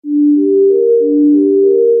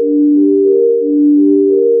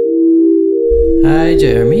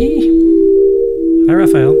Jeremy. Hi,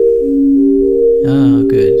 Raphael. Oh,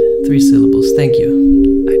 good. 3 syllables. Thank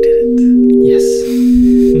you. I did it.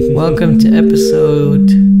 Yes. Welcome to episode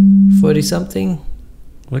 40-something.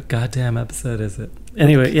 What goddamn episode is it?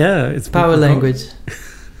 Anyway, yeah, it's Power language.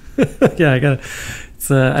 Yeah, I got it. It's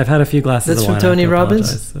I've had a few glasses That's of from wine. Tony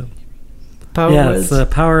Robbins? So. Power Yeah, words? it's the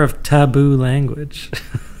power of taboo language.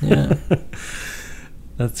 Yeah.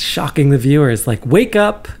 That's shocking the viewers. Like, wake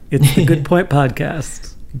up! It's the Good Point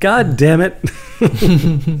podcast. God damn it!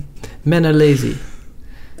 Men are lazy.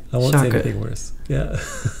 I won't Shocker. say anything worse. Yeah.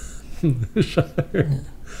 Shocker.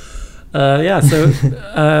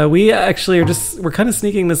 So we actually we're kind of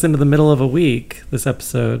sneaking this into the middle of a week, this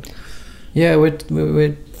episode. Yeah, we're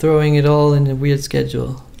throwing it all in a weird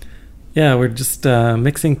schedule. Yeah, we're just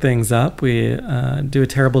mixing things up. We do a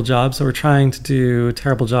terrible job, so we're trying to do a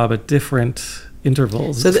terrible job at different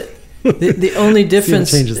intervals. So the only difference...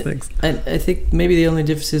 changes things. I think maybe the only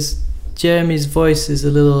difference is Jeremy's voice is a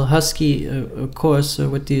little husky or coarse, or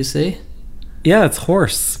what do you say? Yeah, it's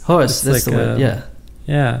hoarse. Hoarse, It's that's like, the word, yeah.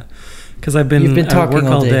 Yeah, because You've been talking at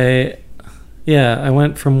work all day. Yeah, I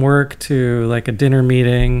went from work to like a dinner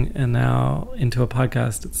meeting and now into a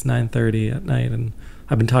podcast. It's 9:30 at night and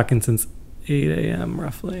I've been talking since 8 a.m.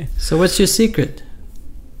 roughly. So what's your secret?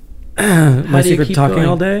 My secret keep talking going?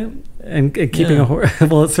 all day and keeping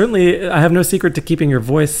well, it's certainly, I have no secret to keeping your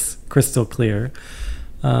voice crystal clear.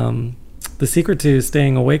 The secret to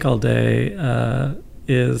staying awake all day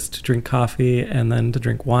is to drink coffee and then to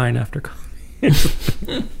drink wine after coffee.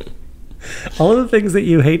 All of the things that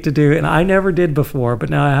you hate to do, and I never did before, but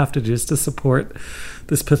now I have to just to support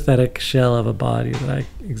this pathetic shell of a body that I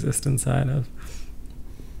exist inside of.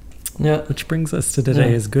 Yeah. Which brings us to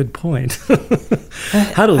today's good point.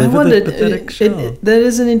 How to live with a pathetic shell. That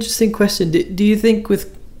is an interesting question. Do you think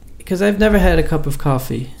because I've never had a cup of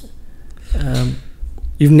coffee.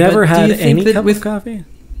 You've never had any cup of coffee?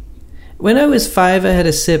 When I was 5, I had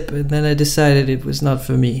a sip, and then I decided it was not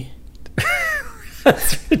for me.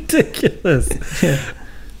 That's ridiculous. Yeah.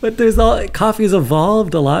 But coffee's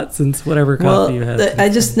evolved a lot since whatever coffee you had. I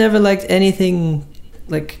just never liked anything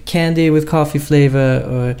like candy with coffee flavor,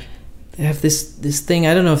 or they have this thing,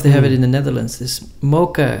 I don't know if they have it in the Netherlands, this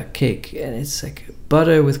mocha cake, and it's like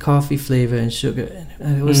butter with coffee flavor and sugar.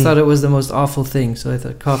 And I always thought it was the most awful thing, so I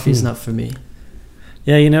thought coffee is not for me.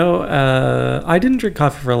 Yeah, I didn't drink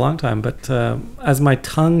coffee for a long time, but as my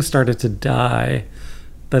tongue started to die,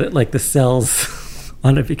 the cells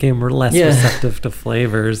on it became less receptive to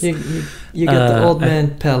flavors. You get the old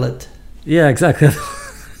man palate. Yeah, exactly.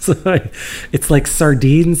 So it's like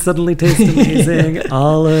sardines suddenly taste amazing.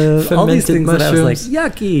 Olive, all these things mushrooms. That I was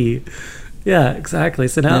like, yucky. Yeah, exactly.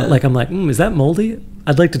 So now I'm like, is that moldy?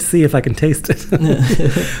 I'd like to see if I can taste it.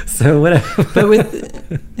 So whatever. But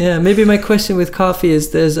maybe my question with coffee is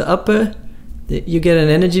there's an upper, you get an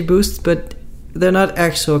energy boost, but they're not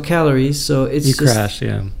actual calories, so it's you just... crash,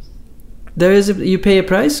 yeah. There is you pay a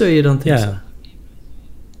price, or you don't think so?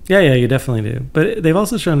 Yeah, you definitely do. But they've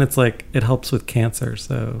also shown it helps with cancer,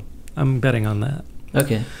 so I'm betting on that.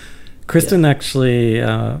 Okay. Kristen actually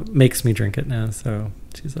makes me drink it now, so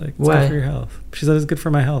she's like, it's good for your health. She said it's good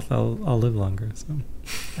for my health. I'll live longer. So.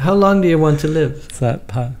 How long do you want to live? Is that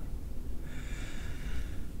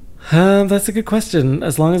that's a good question.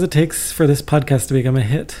 As long as it takes for this podcast to become a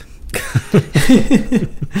hit.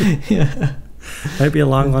 Yeah. Might be a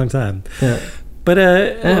long time. Yeah. But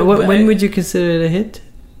when would you consider it a hit?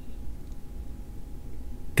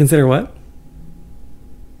 Consider what?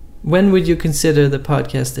 When would you consider the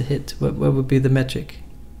podcast a hit? What would be the metric?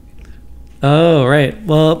 Oh, right.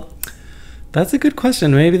 Well, that's a good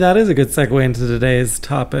question. Maybe that is a good segue into today's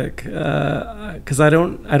topic. Because I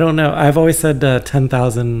don't know. I've always said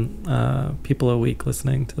 10,000 people a week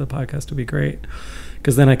listening to the podcast would be great.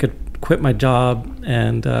 Because then I could quit my job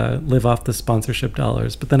and live off the sponsorship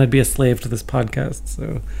dollars. But then I'd be a slave to this podcast.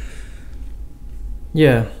 So,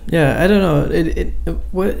 yeah. I don't know.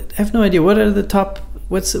 I have no idea. What are the top?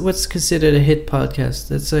 What's considered a hit podcast?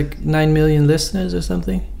 That's like 9 million listeners or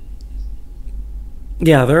something.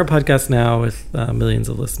 Yeah, there are podcasts now with millions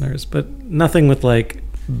of listeners, but nothing with like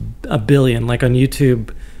a billion. Like on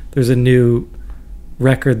YouTube, there's a new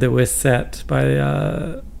record that was set by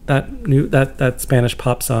that Spanish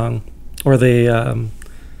pop song, or the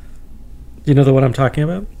you know the one I'm talking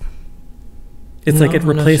about. It's like it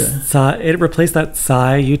replaced it replaced that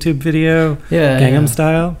Psy YouTube video, Gangnam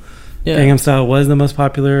Style. Yeah. Gangnam Style was the most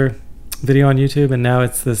popular video on YouTube, and now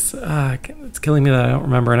it's this. It's killing me that I don't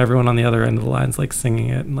remember, and everyone on the other end of the line's like singing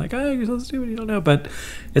it and like, "Oh, you're so stupid, you don't know." But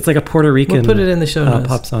it's like a Puerto Rican. We'll put it in the show notes.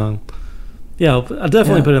 Pop song. Yeah, I'll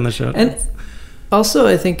definitely put it in the show notes. Also,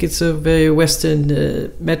 I think it's a very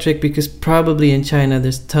Western metric, because probably in China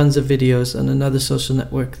there's tons of videos on another social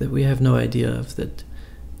network that we have no idea of that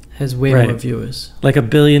has way more viewers. Like 1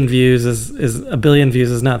 billion views is 1 billion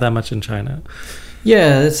views is not that much in China.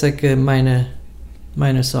 Yeah, that's like a minor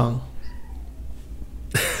song.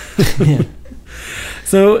 Yeah.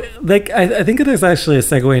 So, like, I think there's actually a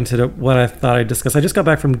segue into what I thought I'd discuss. I just got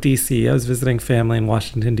back from D.C. I was visiting family in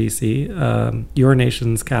Washington, D.C., your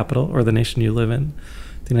nation's capital, or the nation you live in,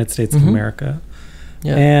 the United States of America.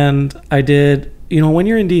 Yeah. And I did, when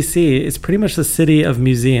you're in D.C., it's pretty much the city of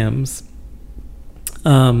museums.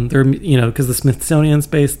 There, because the Smithsonian's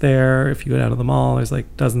based there. If you go down to the mall, there's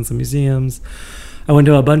like dozens of museums. I went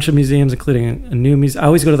to a bunch of museums, including a new museum. I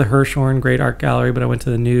always go to the Hirshhorn Great Art Gallery, but I went to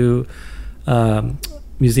the new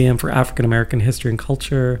Museum for African American History and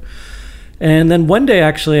Culture. And then one day,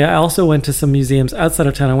 actually, I also went to some museums outside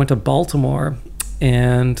of town. I went to Baltimore,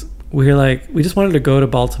 and we just wanted to go to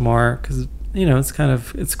Baltimore because,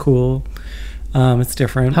 it's cool. It's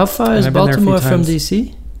different. How far is Baltimore from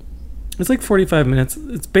DC? It's like 45 minutes.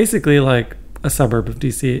 It's basically like a suburb of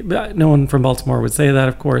DC. But no one from Baltimore would say that,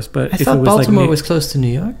 of course. But I thought Baltimore was close to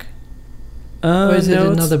New York. Or is it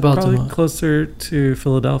another Baltimore? Probably closer to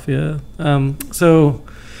Philadelphia.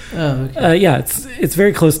 It's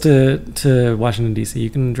very close to Washington, D.C.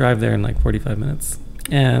 You can drive there in like 45 minutes.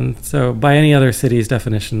 And so by any other city's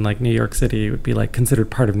definition, like New York City would be like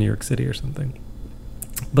considered part of New York City or something.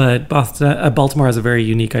 But Baltimore has a very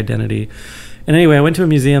unique identity. And anyway, I went to a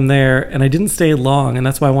museum there, and I didn't stay long, and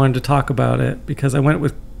that's why I wanted to talk about it, because I went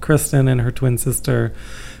with Kristen and her twin sister.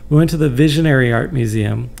 We went to the Visionary Art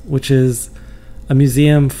Museum, which is a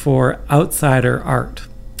museum for outsider art.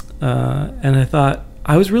 And I thought,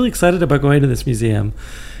 I was really excited about going to this museum.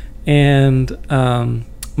 And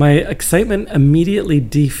my excitement immediately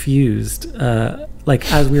defused,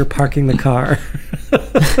 as we were parking the car.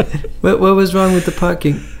 What was wrong with the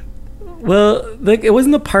parking? Well, it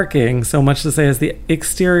wasn't the parking so much to say as the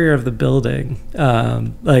exterior of the building.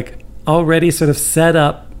 Already sort of set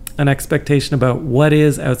up an expectation about what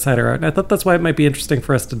is outsider art. And I thought that's why it might be interesting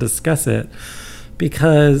for us to discuss it.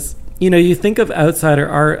 Because, you think of outsider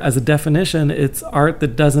art as a definition, it's art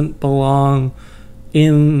that doesn't belong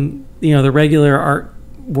in, the regular art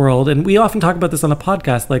world. And we often talk about this on a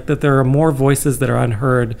podcast, like that there are more voices that are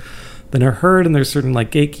unheard than are heard. And there's certain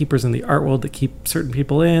like gatekeepers in the art world that keep certain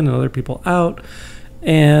people in and other people out.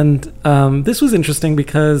 And this was interesting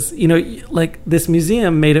because, this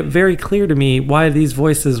museum made it very clear to me why these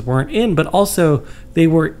voices weren't in, but also they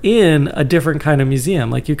were in a different kind of museum.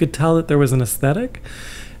 Like, you could tell that there was an aesthetic.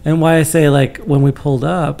 And why I say, when we pulled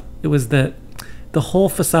up, it was that the whole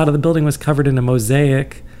facade of the building was covered in a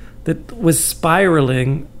mosaic that was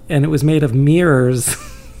spiraling, and it was made of mirrors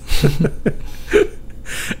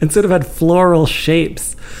and sort of had floral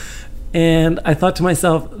shapes. And I thought to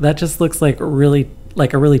myself, that just looks like a really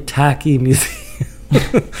tacky museum.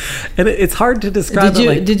 And it's hard to describe.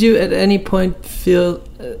 Did you at any point feel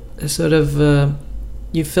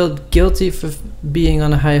you felt guilty for being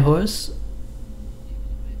on a high horse?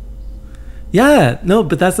 Yeah, no,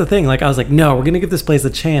 but that's the thing. I was like, no, we're gonna give this place a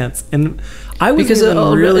chance. And I was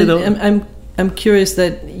I'm curious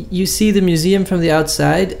that you see the museum from the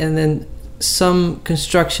outside, and then some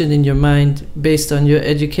construction in your mind based on your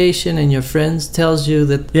education and your friends tells you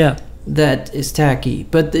that that is tacky.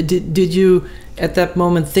 But did you at that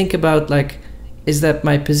moment think about is that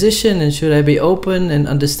my position, and should I be open and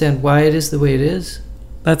understand why it is the way it is?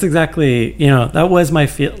 That's exactly, that was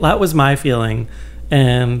my feeling.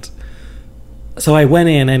 And so I went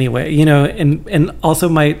in anyway, and also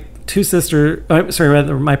my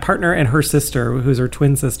my partner and her sister, who's her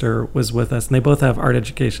twin sister, was with us, and they both have art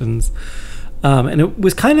educations. And it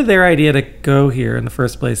was kind of their idea to go here in the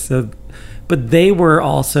first place. So, but they were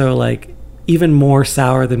also even more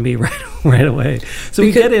sour than me right away. So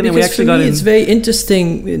we get in, and we actually got in. It's very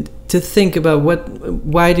interesting to think about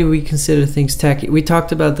why do we consider things tacky. We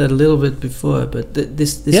talked about that a little bit before, but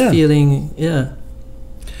this feeling, yeah.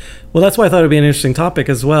 Well, that's why I thought it'd be an interesting topic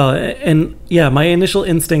as well. And yeah, my initial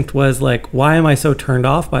instinct was why am I so turned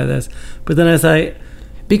off by this? But then as I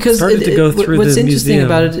started to go through what's the interesting museum,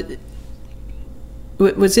 about it.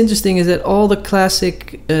 What's interesting is that all the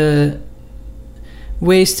classic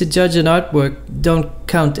ways to judge an artwork don't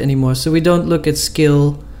count anymore. So we don't look at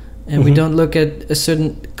skill, and we don't look at a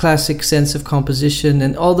certain classic sense of composition,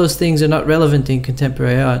 and all those things are not relevant in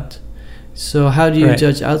contemporary art. So how do you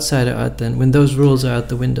judge outsider art then, when those rules are out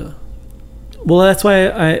the window? Well, that's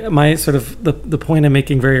why my sort of the point I'm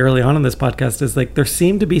making very early on in this podcast is there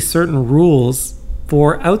seem to be certain rules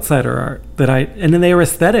for outsider art and then they were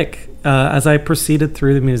aesthetic as I proceeded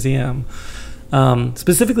through the museum.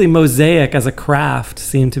 Specifically, mosaic as a craft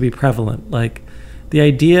seemed to be prevalent. Like the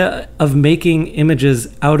idea of making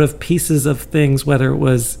images out of pieces of things, whether it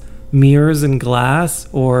was mirrors and glass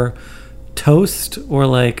or toast or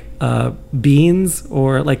like beans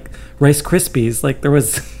or like Rice Krispies. Like there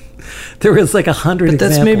was like 100 examples. But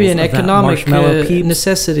that's maybe an economic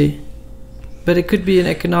necessity. But it could be an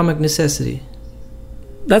economic necessity.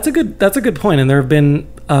 That's a good point. And there have been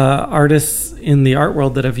artists in the art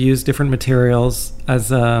world that have used different materials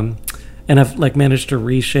as and have like managed to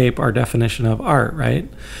reshape our definition of art, right?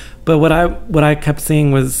 But what I kept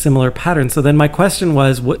seeing was similar patterns. So then my question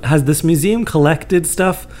was, has this museum collected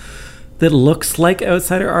stuff that looks like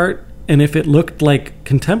outsider art? And if it looked like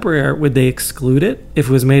contemporary art, would they exclude it if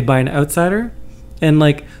it was made by an outsider? And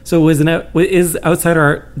like, so is outsider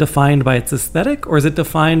art defined by its aesthetic, or is it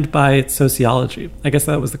defined by its sociology? I guess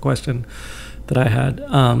that was the question that I had.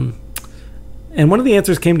 And one of the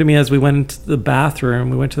answers came to me as we went into the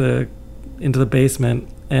bathroom. We went into the basement,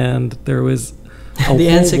 and there was a the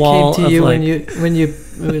answer wall came to you like, when you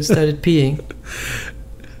started peeing.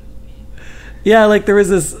 Yeah, like there was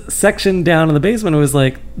this section down in the basement. It was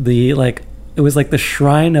like the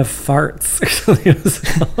shrine of farts or something it was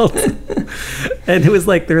called. And it was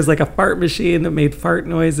like there was like a fart machine that made fart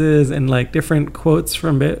noises and like different quotes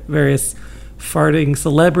from various farting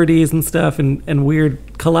celebrities and stuff and weird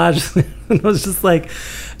collages. And it was just like,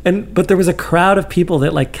 but there was a crowd of people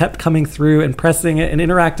that like kept coming through and pressing it and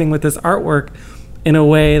interacting with this artwork in a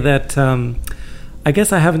way that I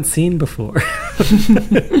guess I haven't seen before.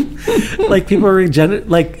 Like people were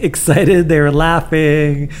like excited, they were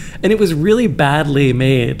laughing, and it was really badly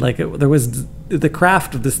made. Like the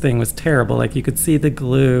craft of this thing was terrible. Like you could see the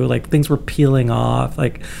glue, like things were peeling off.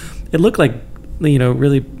 Like it looked like,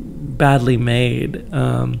 really badly made.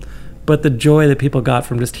 But the joy that people got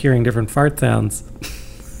from just hearing different fart sounds.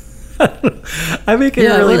 I make a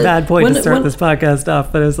really bad point to start this podcast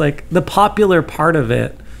off, but it was like the popular part of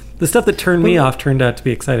it. The stuff that turned me off turned out to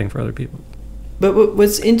be exciting for other people. But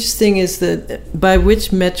what's interesting is that by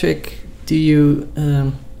which metric do you...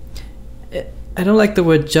 I don't like the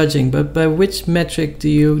word judging, but by which metric do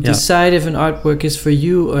you decide if an artwork is for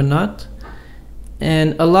you or not?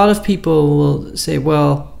 And a lot of people will say,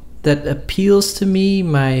 well, that appeals to me,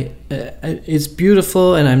 it's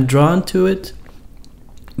beautiful and I'm drawn to it.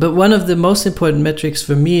 But one of the most important metrics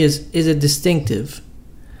for me is it distinctive?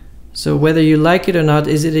 So whether you like it or not,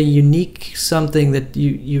 is it a unique something that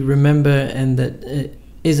you remember and that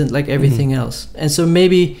isn't like everything else? And so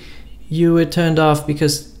maybe you were turned off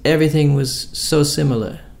because everything was so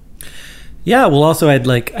similar. Yeah, well also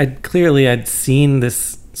I'd seen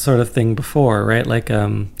this sort of thing before, right? Like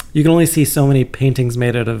you can only see so many paintings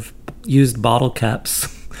made out of used bottle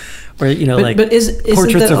caps. Or, but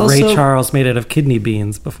portraits of Ray Charles made out of kidney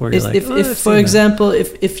beans before you're for example,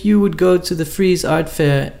 if you would go to the Frieze Art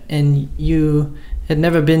Fair and you had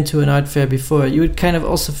never been to an art fair before, you would kind of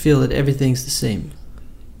also feel that everything's the same.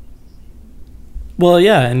 Well,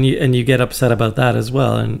 yeah, and you get upset about that as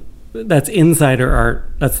well, and that's insider art.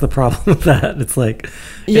 That's the problem with that. It's like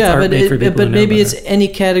but maybe it's any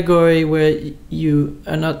category where you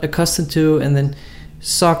are not accustomed to, and then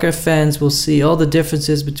soccer fans will see all the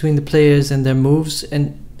differences between the players and their moves,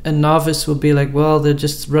 and a novice will be like, well, they're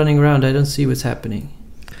just running around, I don't see what's happening.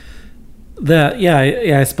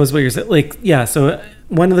 I suppose what you're saying, so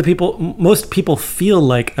one of the people, most people feel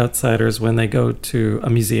like outsiders when they go to a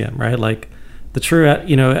museum, right? Like the true,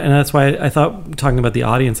 and that's why I thought talking about the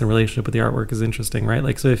audience in relationship with the artwork is interesting, right?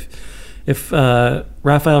 Like, so if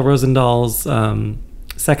Raphael Rosendahl's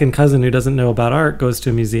second cousin who doesn't know about art goes to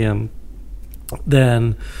a museum,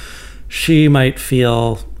 then she might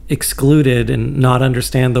feel excluded and not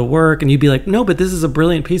understand the work, and you'd be like, no, but this is a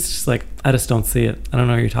brilliant piece. She's like, I just don't see it. I don't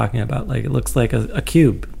know what you're talking about. Like, it looks like a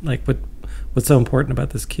cube. Like, what's so important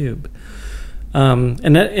about this cube?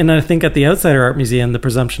 And I think at the Outsider Art Museum, the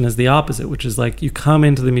presumption is the opposite, which is like you come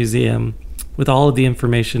into the museum with all of the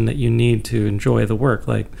information that you need to enjoy the work.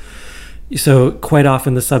 Like, so quite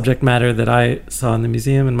often the subject matter that I saw in the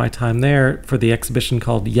museum in my time there for the exhibition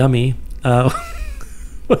called Yummy, sorry,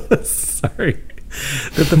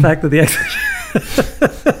 that the fact that the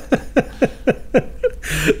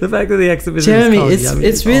exhibition Jeremy, is called Yummy,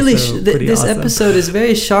 it's really this awesome. Episode is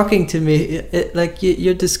very shocking to me. Like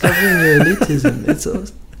you're discovering your elitism. It's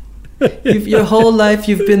awesome. Your whole life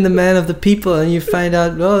you've been the man of the people, and you find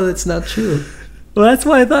out, oh, that's not true. Well, that's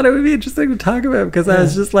why I thought it would be interesting to talk about, because I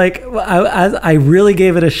was just like, I really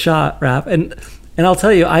gave it a shot, Raph, and And I'll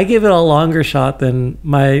tell you, I gave it a longer shot than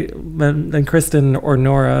Kristen or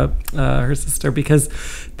Nora, her sister, because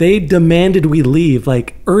they demanded we leave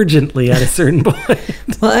like urgently at a certain point.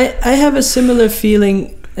 Well, I have a similar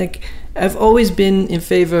feeling. Like, I've always been in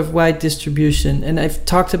favor of wide distribution, and I've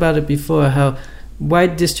talked about it before, how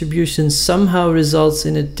wide distribution somehow results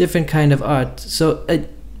in a different kind of art. So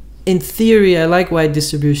in theory, I like wide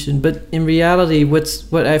distribution, but in reality,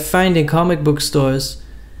 what I find in comic book stores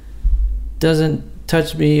doesn't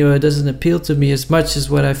touch me or doesn't appeal to me as much as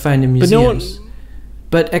what I find in museums.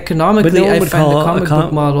 But economically, I find the comic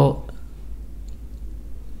book model...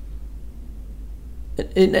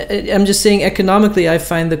 I'm just saying, economically, I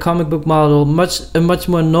find the comic book model a much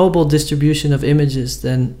more noble distribution of images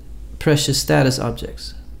than precious status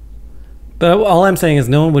objects. But all I'm saying is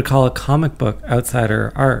no one would call a comic book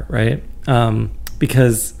outsider art, right?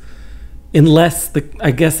 Because unless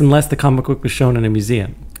the comic book was shown in a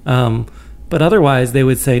museum. But otherwise, they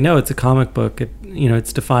would say, no, it's a comic book.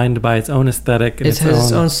 It's defined by its own aesthetic. And it has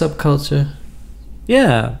its own subculture.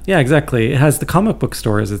 Yeah, exactly. It has the comic book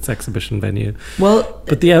store as its exhibition venue. Well,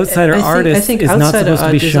 but the outsider artist is not supposed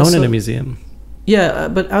to be shown in a museum. Yeah,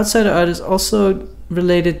 but outsider art is also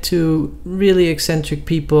related to really eccentric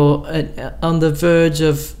people on the verge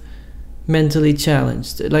of mentally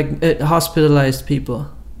challenged, like hospitalized people.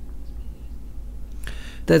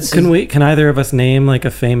 Can either of us name like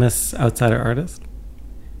a famous outsider artist?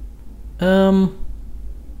 I'm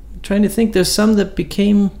trying to think. There's some that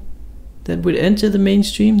would enter the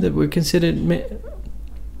mainstream that were considered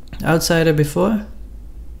outsider before.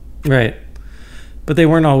 Right. But they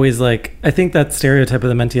weren't always like... I think that stereotype of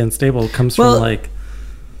the mentally unstable comes from like...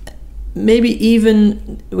 Maybe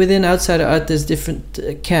even within outsider art there's different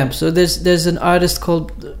camps. So there's an artist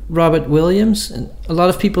called Robert Williams, and a lot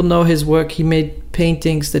of people know his work. He made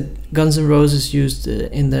paintings that Guns N' Roses used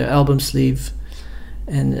in their album sleeve,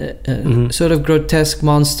 and sort of grotesque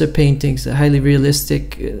monster paintings, highly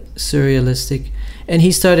realistic, surrealistic. And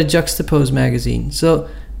he started Juxtapose magazine. So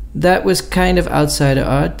that was kind of outsider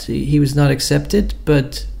art. He was not accepted,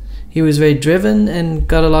 but he was very driven and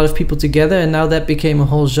got a lot of people together, and now that became a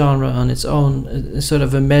whole genre on its own, sort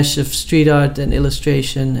of a mesh of street art and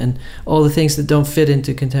illustration and all the things that don't fit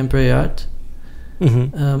into contemporary art.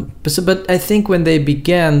 But I think when they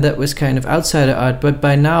began, that was kind of outsider art, but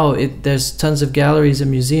by now there's tons of galleries and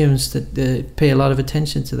museums that pay a lot of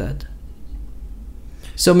attention to that.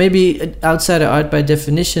 So maybe outsider art by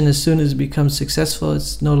definition, as soon as it becomes successful,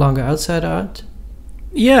 it's no longer outsider art.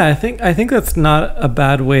 Yeah, I think that's not a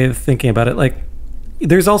bad way of thinking about it. Like,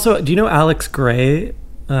 there's also, do you know Alex Gray?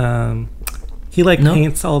 He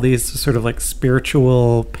paints all these sort of like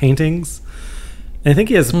spiritual paintings. And I think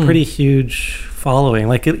he has a pretty huge following.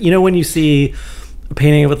 Like, when you see a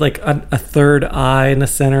painting with like a third eye in the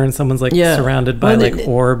center and someone's like surrounded by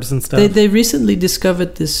orbs and stuff. They recently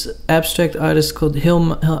discovered this abstract artist called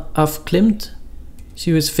Hilma af Klimt.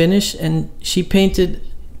 She was Finnish, and she painted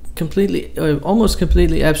almost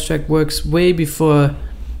completely abstract works way before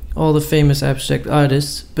all the famous abstract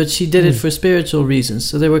artists, but she did it for spiritual reasons.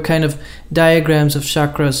 So there were kind of diagrams of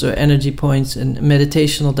chakras or energy points and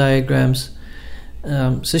meditational diagrams.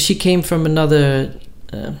 So she came from another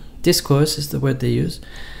discourse, is the word they use.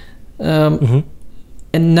 And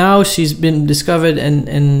now she's been discovered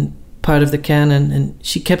and part of the canon, and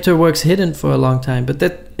she kept her works hidden for a long time. But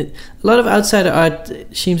a lot of outsider art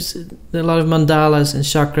seems a lot of mandalas and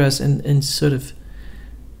chakras and sort of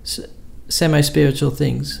semi-spiritual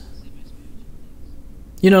things.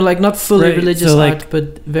 Like not fully religious art,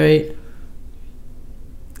 but very...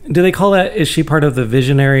 Do they call that... Is she part of the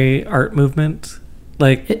visionary art movement?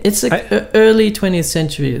 Like, it's like early 20th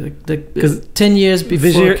century, like 10 years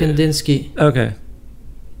before Kandinsky. Okay.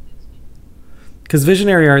 Because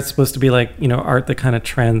visionary art is supposed to be like, art that kind of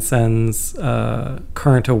transcends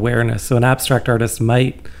current awareness. So an abstract artist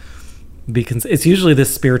might be... it's usually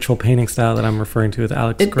this spiritual painting style that I'm referring to with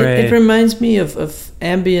Alex Gray. It reminds me of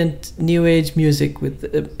ambient new age music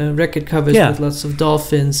with record covers with lots of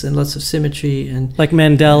dolphins and lots of symmetry. And like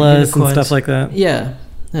mandalas and stuff like that.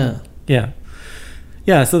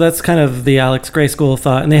 Yeah, so that's kind of the Alex Gray school of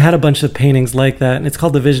thought. And they had a bunch of paintings like that. And it's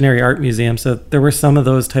called the Visionary Art Museum. So there were some of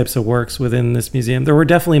those types of works within this museum. There were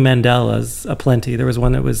definitely mandalas, aplenty. There was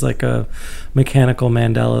one that was like a mechanical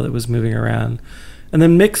mandala that was moving around. And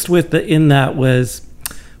then mixed with in that was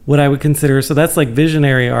what I would consider... So that's like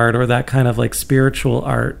visionary art, or that kind of like spiritual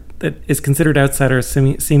art that is considered outsider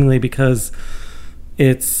seemingly because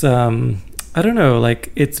it's... I don't know,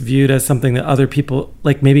 like it's viewed as something that other people,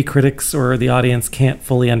 like maybe critics or the audience, can't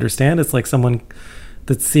fully understand. It's like someone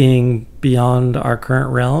that's seeing beyond our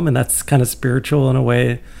current realm, and that's kind of spiritual in a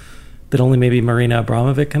way that only maybe Marina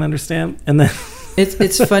Abramovic can understand. And then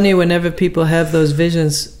it's funny whenever people have those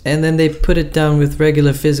visions and then they put it down with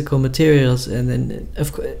regular physical materials, and then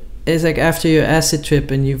of course it's like after your acid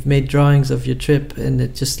trip and you've made drawings of your trip and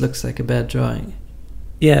it just looks like a bad drawing.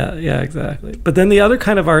 Yeah, exactly. But then the other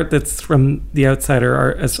kind of art that's from the outsider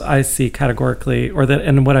art, as I see categorically, or that,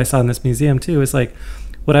 and what I saw in this museum too, is like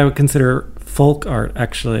what I would consider folk art,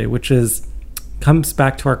 actually, which comes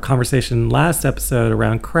back to our conversation last episode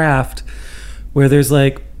around craft, where there's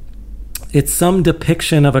like, it's some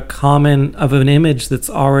depiction of an image that's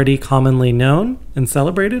already commonly known and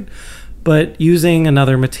celebrated, but using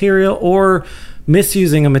another material or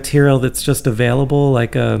misusing a material that's just available,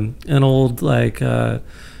 like an old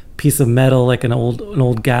piece of metal, like an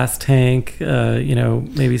old gas tank,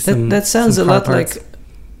 maybe some. That sounds some a lot parts. like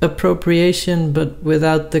appropriation, but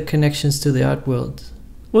without the connections to the art world.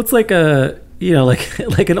 Well, it's like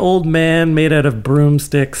like an old man made out of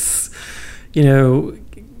broomsticks, it's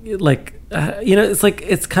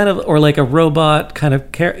kind of, or like a robot kind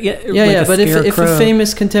of but if a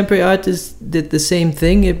famous contemporary artist did the same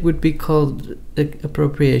thing, it would be called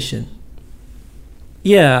appropriation.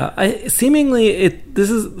 Yeah, I think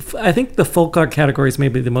the folk art category is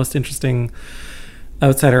maybe the most interesting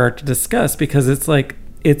outsider art to discuss, because it's like,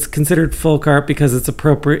 it's considered folk art because it's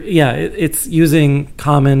appropriate. Yeah, it's using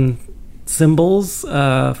common symbols.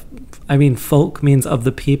 Folk means of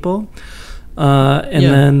the people,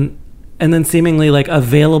 and then seemingly like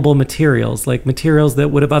available materials, like materials that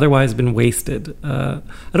would have otherwise been wasted. I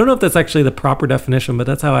don't know if that's actually the proper definition, but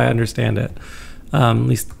that's how I understand it. At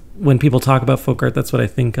least when people talk about folk art, that's what I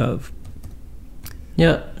think of.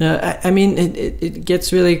 Yeah, it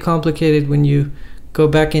gets really complicated when you go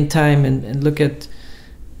back in time and look at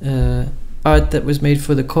art that was made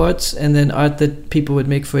for the courts, and then art that people would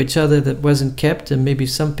make for each other that wasn't kept, and maybe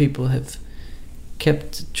some people have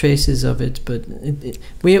kept traces of it, but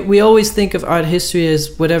we always think of art history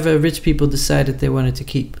as whatever rich people decided they wanted to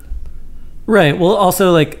keep. Right. Well,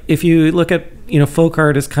 also, like, if you look at, folk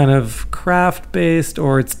art is kind of craft based,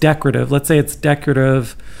 or it's decorative. Let's say it's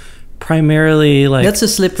decorative primarily, like, that's a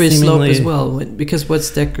slippery slope as well, because what's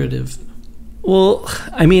decorative? Well,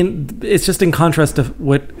 I mean, it's just in contrast to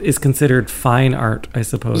what is considered fine art, I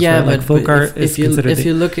suppose. Yeah, right? Like folk art is considered. If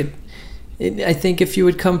you look at, I think if you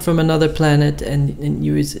would come from another planet and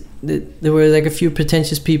there were like a few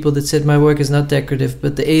pretentious people that said my work is not decorative,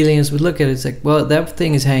 but the aliens would look at it, it's like, well, that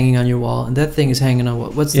thing is hanging on your wall and that thing is hanging on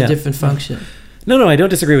what? What's the different function? No, I don't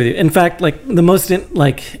disagree with you. In fact, like one of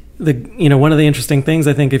the interesting things,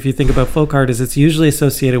 I think, if you think about folk art, is it's usually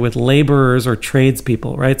associated with laborers or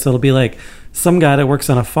tradespeople, right? So it'll be like some guy that works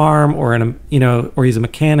on a farm, or or he's a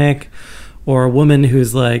mechanic, or a woman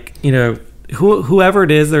who's like, whoever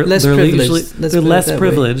it is, they're less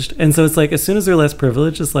privileged, and so it's like, as soon as they're less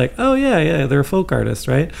privileged, it's like, oh yeah, they're a folk artist,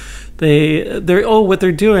 right? What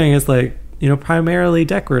they're doing is like, primarily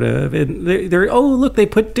decorative, and look, they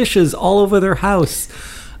put dishes all over their house.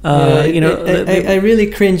 I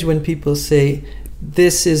really cringe when people say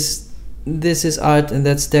this is art and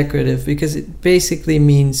that's decorative, because it basically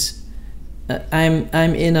means I'm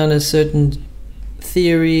in on a certain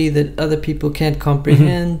theory that other people can't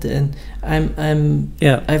comprehend, and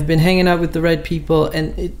I've been hanging out with the right people,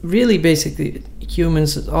 and it really basically,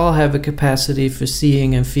 humans all have a capacity for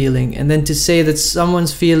seeing and feeling, and then to say that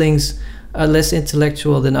someone's feelings are less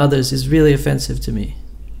intellectual than others is really offensive to me.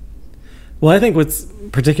 Well, I think what's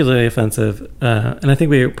particularly offensive, and I think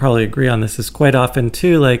we probably agree on this, is quite often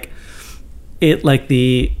too, like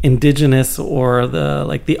the indigenous or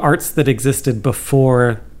the arts that existed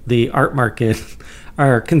before the art market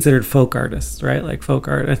are considered folk artists, right? Like folk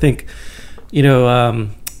art. I think,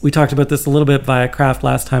 we talked about this a little bit via craft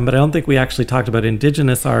last time, but I don't think we actually talked about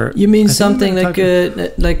indigenous art. You mean something like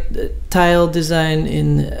tile design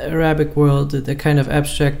in Arabic world, the kind of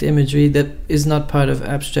abstract imagery that is not part of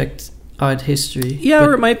abstract art history? Yeah,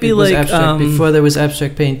 or it might be like abstract before there was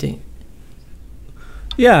abstract painting.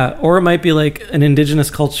 Yeah, or it might be like an indigenous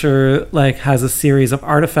culture like has a series of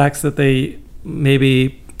artifacts that they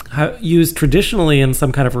maybe used traditionally in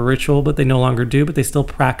some kind of a ritual, but they no longer do, but they still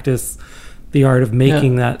practice the art of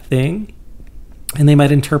making that thing, and they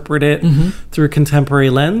might interpret it through a contemporary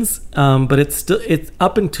lens, but it's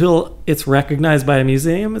up until it's recognized by a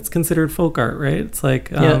museum, it's considered folk art, right? It's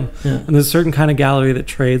like and there's a certain kind of gallery that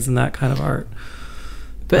trades in that kind of art.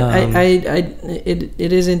 But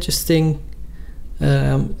it is interesting.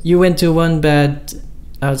 You went to one bad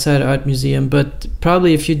outside art museum, but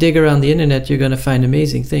probably if you dig around the internet, you're going to find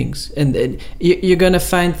amazing things, and you're going to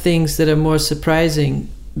find things that are more surprising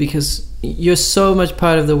because you're so much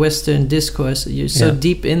part of the Western discourse. You're so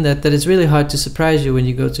deep in that it's really hard to surprise you when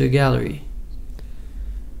you go to a gallery.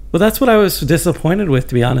 Well, that's what I was disappointed with,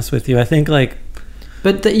 to be honest with you. I think like...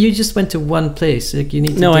 But you just went to one place. Like you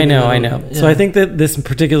need to... No, I know. Yeah. So I think that this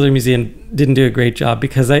particular museum didn't do a great job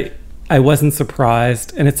because I wasn't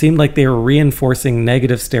surprised, and it seemed like they were reinforcing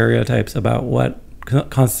negative stereotypes about what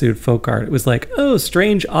constituted folk art. It was like, oh,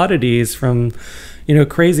 strange oddities from,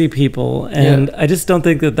 crazy people, and I just don't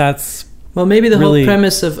think that that's... Well, maybe the whole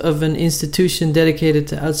premise of an institution dedicated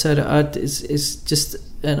to outsider art is just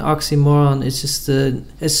an oxymoron. It's just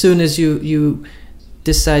as soon as you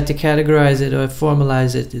decide to categorize it or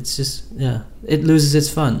formalize it, it's just it loses its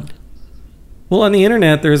fun. Well, on the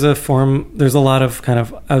internet, there's a lot of kind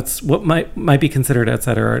of what might be considered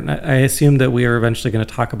outsider art, and I assumed that we are eventually going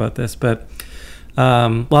to talk about this. But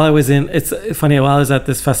it's funny, while I was at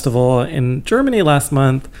this festival in Germany last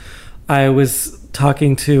month, I was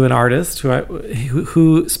talking to an artist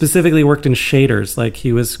who specifically worked in shaders. Like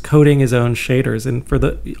he was coding his own shaders. And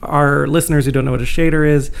for our listeners who don't know what a shader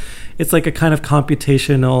is, it's like a kind of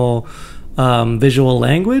computational visual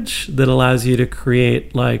language that allows you to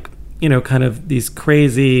create like, kind of these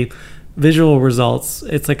crazy visual results.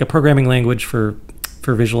 It's like a programming language for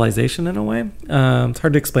visualization in a way. It's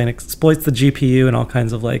hard to explain. It exploits the GPU in all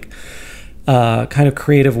kinds of like kind of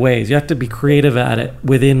creative ways. You have to be creative at it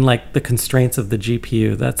within like the constraints of the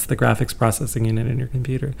GPU. That's the graphics processing unit in your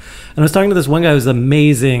computer. And I was talking to this one guy who's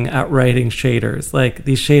amazing at writing shaders. Like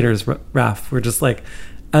these shaders, Raf, were just like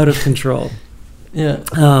out of control. Yeah.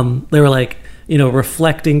 They were like,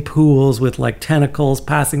 reflecting pools with like tentacles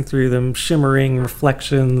passing through them, shimmering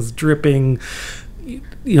reflections, dripping,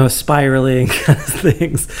 spiraling kind of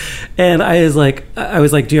things. And I was like,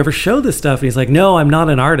 do you ever show this stuff? And he's like, no, I'm not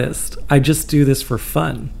an artist. I just do this for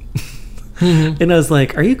fun. Mm-hmm. And I was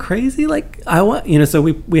like, are you crazy? Like I want, so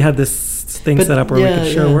we had this thing set up where we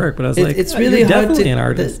could show work, but I was like, it's really hard definitely to, an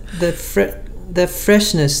artist. That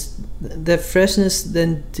freshness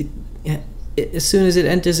then as soon as it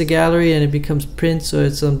enters a gallery and it becomes prints or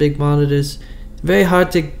it's on big monitors, very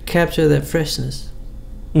hard to capture that freshness.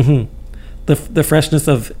 Mm-hmm. The freshness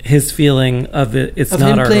of his feeling of it. It's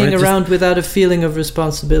not him playing around without a feeling of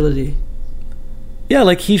responsibility. Yeah,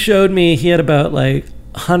 like he showed me, he had about like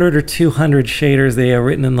 100 or 200 shaders they had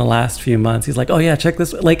written in the last few months. He's like, oh yeah, check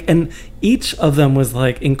this. Like, and each of them was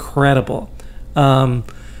like incredible. And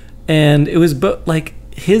it was like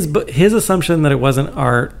his assumption that it wasn't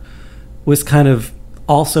art was kind of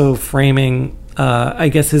also framing I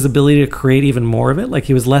guess his ability to create even more of it. Like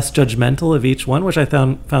he was less judgmental of each one, which I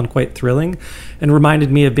found quite thrilling, and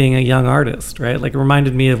reminded me of being a young artist, right? Like it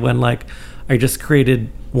reminded me of when like I just created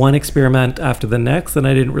one experiment after the next, and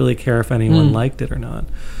I didn't really care if anyone liked it or not.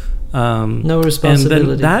 No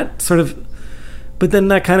responsibility. And then but then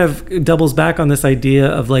that kind of doubles back on this idea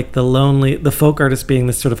of like the folk artist being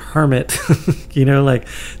this sort of hermit, like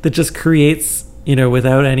that just creates,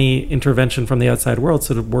 without any intervention from the outside world,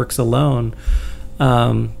 sort of works alone.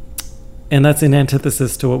 And that's in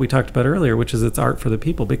antithesis to what we talked about earlier, which is it's art for the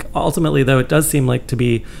people. Ultimately, though, it does seem like to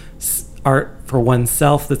be art for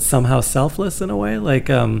oneself that's somehow selfless in a way, like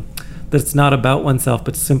that it's not about oneself,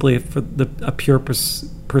 but simply for a pure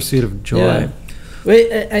pursuit of joy. Yeah.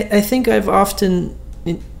 Wait, I think I've often...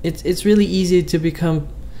 It's really easy to become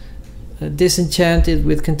disenchanted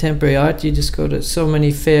with contemporary art. You just go to so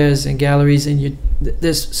many fairs and galleries, and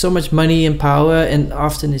there's so much money and power, and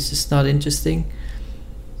often it's just not interesting.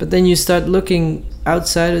 But then you start looking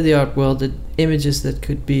outside of the art world at images that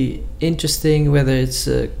could be interesting, whether it's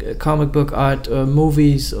comic book art or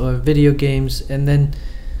movies or video games, and then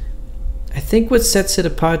I think what sets it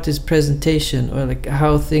apart is presentation, or like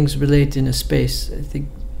how things relate in a space. I think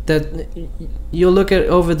that you'll look at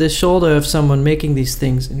over the shoulder of someone making these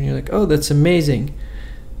things and you're like, oh, that's amazing,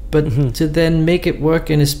 but to then make it work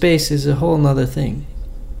in a space is a whole nother thing.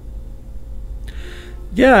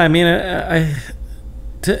 I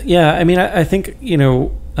think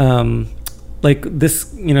like this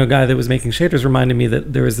guy that was making shaders reminded me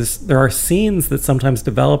that there are scenes that sometimes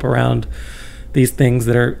develop around these things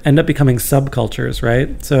that end up becoming subcultures,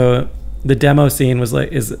 right? So the demo scene was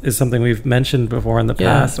like is something we've mentioned before in the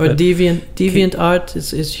past. Or deviant art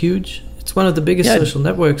is huge. It's one of the biggest social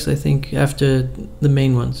networks, I think, after the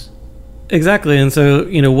main ones. Exactly. And so,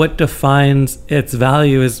 what defines its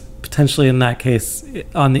value is potentially in that case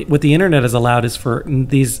what the internet has allowed is for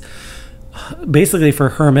these basically for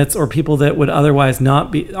hermits or people that would otherwise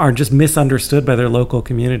are just misunderstood by their local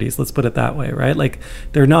communities. Let's put it that way, right? Like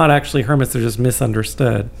they're not actually hermits, they're just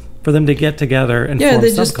misunderstood. For them to get together and form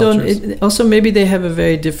they just subcultures. don't. Also, maybe they have a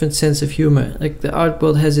very different sense of humor. Like the art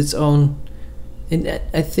world has its own And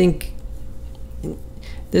I think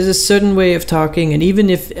there's a certain way of talking, and even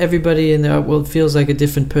if everybody in the art world feels like a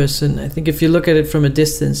different person, I think if you look at it from a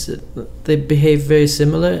distance, they behave very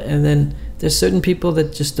similar, and then there's certain people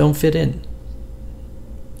that just don't fit in.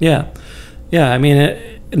 Yeah. I mean,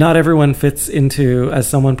 not everyone fits into, as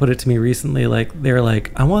someone put it to me recently, like they're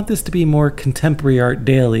like, I want this to be more contemporary art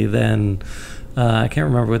daily than, I can't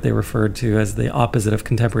remember what they referred to as the opposite of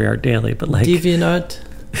contemporary art daily, but like deviant art.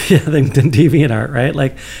 Yeah, than deviant art, right?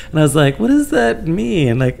 Like, and I was like, what does that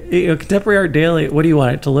mean? Like, contemporary art daily, what do you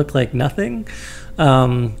want it to look like? Nothing?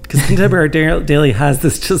 Because contemporary art daily has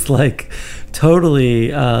this just like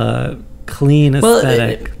totally clean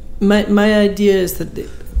aesthetic. Well, my idea is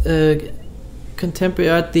that contemporary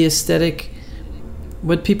art, the aesthetic,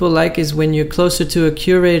 what people like is when you're closer to a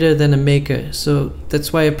curator than a maker. So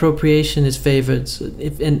that's why appropriation is favored. So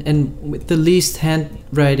and with the least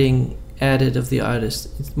handwriting added of the artist,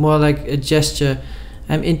 it's more like a gesture.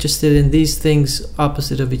 I'm interested in these things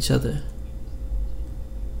opposite of each other.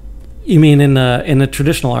 You mean in a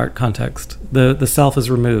traditional art context, the self is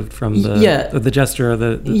removed from the gesture or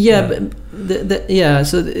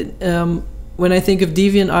So when I think of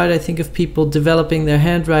deviant art, I think of people developing their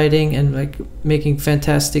handwriting and like making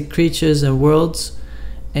fantastic creatures and worlds,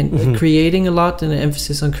 and creating a lot, and an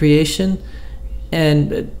emphasis on creation.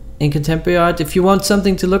 And in contemporary art, if you want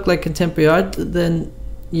something to look like contemporary art, then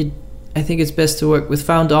I think it's best to work with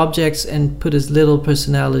found objects and put as little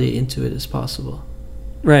personality into it as possible.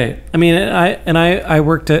 Right. I mean, I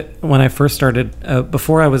worked at, when I first started,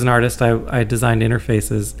 before I was an artist, I designed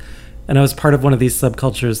interfaces, and I was part of one of these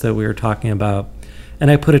subcultures that we were talking about,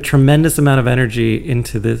 and I put a tremendous amount of energy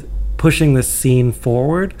into this, pushing this scene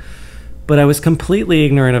forward, but I was completely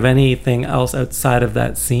ignorant of anything else outside of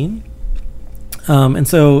that scene. And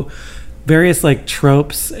so various like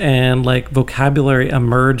tropes and like vocabulary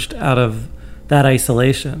emerged out of that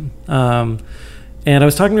isolation. And I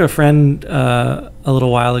was talking to a friend a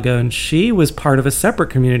little while ago, and she was part of a separate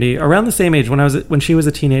community around the same age when she was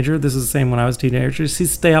a teenager. This is the same when I was a teenager. She'd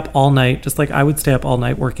stay up all night, just like I would stay up all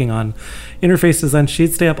night working on interfaces, and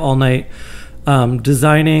she'd stay up all night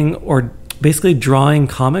designing or basically drawing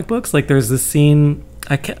comic books. Like there's this scene,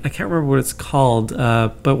 I can't remember what it's called,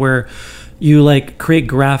 but where you like create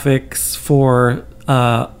graphics for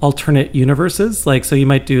alternate universes. Like, so you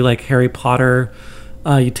might do like Harry Potter.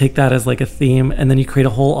 You take that as like a theme, and then you create a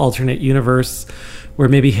whole alternate universe where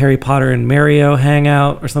maybe Harry Potter and Mario hang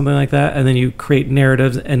out or something like that. And then you create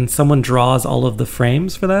narratives, and someone draws all of the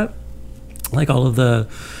frames for that, like all of the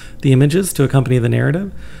images to accompany the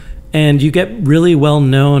narrative. And you get really well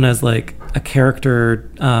known as like a character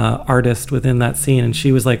artist within that scene. And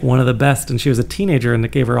she was like one of the best, and she was a teenager, and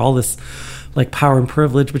it gave her all this like power and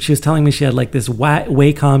privilege. But she was telling me she had like this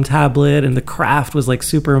Wacom tablet, and the craft was like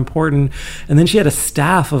super important. And then she had a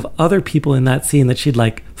staff of other people in that scene that she'd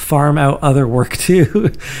like farm out other work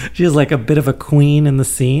to. She was like a bit of a queen in the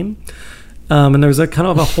scene. And there was a kind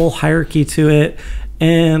of a whole hierarchy to it.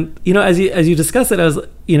 And, you know, as you discuss it, I was,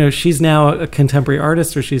 you know, she's now a contemporary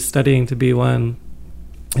artist, or she's studying to be one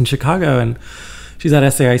in Chicago, and she's at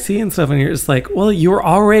SAIC and stuff. And you're just like, well, you're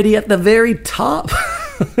already at the very top.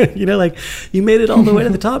 You know, like you made it all the way to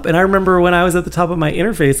the top. And I remember when I was at the top of my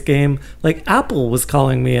interface game, like Apple was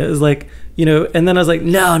calling me. It was like, you know, and then I was like,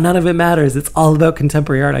 no, none of it matters. It's all about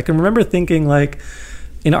contemporary art. I can remember thinking like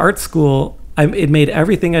in art school, it made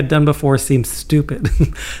everything I'd done before seem stupid.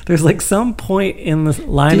 There's like some point in the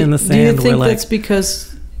line in the sand where like... Do you think that's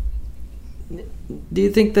because... Do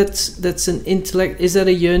you think that's an intellect... Is that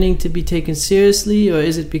a yearning to be taken seriously, or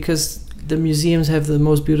is it because the museums have the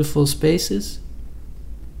most beautiful spaces?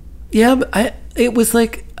 Yeah, but it was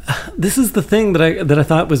like... This is the thing that I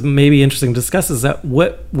thought was maybe interesting to discuss, is that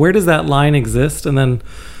where does that line exist? And then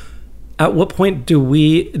at what point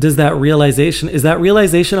is that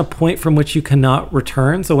realization a point from which you cannot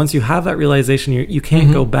return? So once you have that realization, you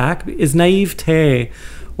can't go back. Is naivete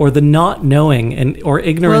or the not knowing or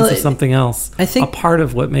ignorance of something else a part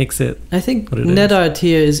of what makes it? I think net art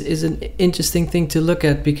here is an interesting thing to look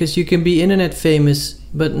at, because you can be internet famous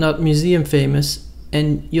but not museum famous,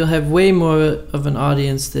 and you'll have way more of an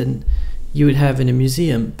audience than you would have in a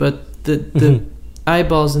museum. But the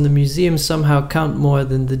eyeballs in the museum somehow count more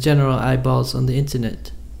than the general eyeballs on the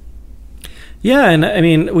internet. Yeah, and I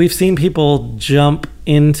mean, we've seen people jump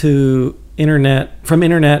into from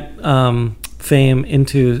internet fame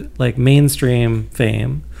into like mainstream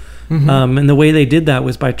fame. And the way they did that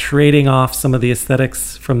was by trading off some of the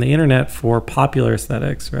aesthetics from the internet for popular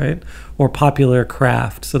aesthetics, right? Or popular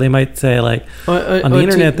craft. So they might say like on the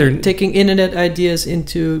internet, they're taking internet ideas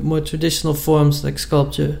into more traditional forms like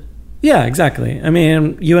sculpture. Yeah, exactly. I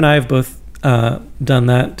mean, you and I have both done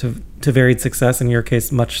that to varied success. In your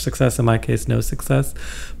case, much success. In my case, no success.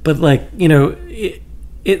 But like, you know,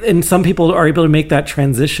 and some people are able to make that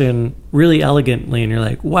transition really elegantly, and you're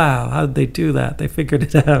like, wow, how did they do that? They figured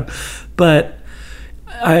it out. But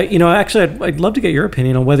I'd love to get your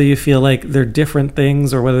opinion on whether you feel like they're different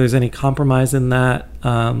things or whether there's any compromise in that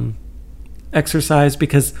exercise,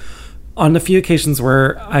 because on the few occasions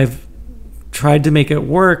where I've tried to make it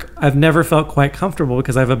work, I've never felt quite comfortable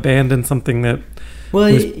because I've abandoned something that... Well,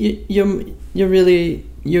 you're really...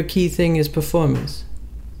 Your key thing is performance.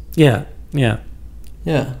 Yeah.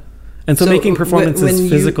 And so making performances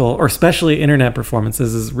physical, or especially internet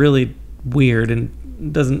performances, is really weird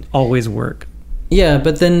and doesn't always work. Yeah,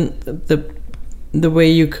 but then the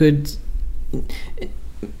way you could...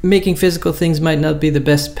 Making physical things might not be the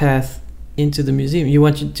best path into the museum. You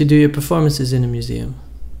want to do your performances in a museum.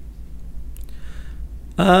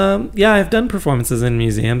 Yeah, I've done performances in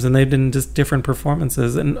museums, and they've been just different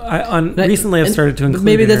performances. And recently I've started to include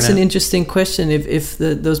maybe that's internet. an interesting question. If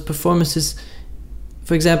those performances,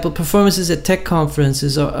 for example, performances at tech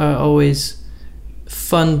conferences are always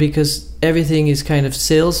fun because everything is kind of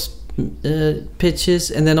sales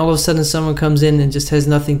pitches, and then all of a sudden someone comes in and just has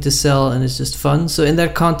nothing to sell, and it's just fun. So in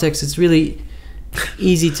that context, it's really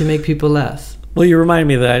easy to make people laugh. Well, you remind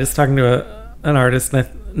me that I was talking to an artist, and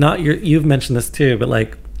you've mentioned this too, but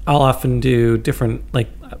like I'll often do different like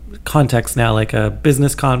contexts now, like a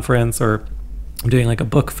business conference, or I'm doing like a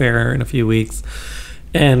book fair in a few weeks.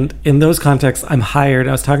 And in those contexts, I'm hired.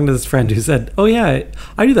 I was talking to this friend who said, oh yeah,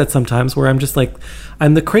 I do that sometimes, where I'm just like,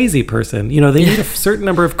 I'm the crazy person. You know, they need a certain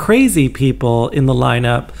number of crazy people in the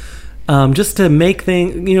lineup just to make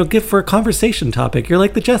things, you know, give for a conversation topic. You're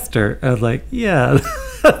like the jester. I was like, yeah.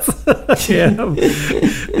 Yeah.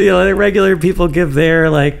 You know, regular people give their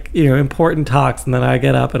like, you know, important talks, and then I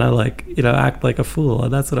get up and I like, you know, act like a fool,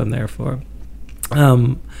 and that's what I'm there for.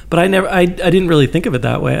 But I didn't really think of it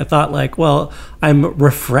that way. I thought like, well, I'm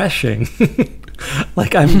refreshing.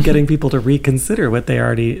 Like I'm getting people to reconsider what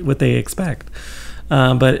they expect.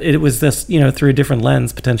 But it was this, you know, through a different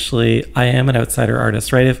lens, potentially, I am an outsider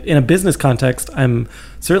artist, right? If in a business context, I'm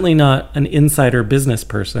certainly not an insider business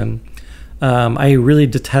person. I really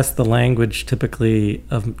detest the language typically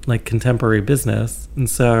of like contemporary business. And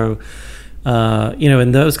so, you know,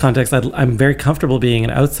 in those contexts, I'm very comfortable being an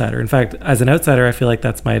outsider. In fact, as an outsider, I feel like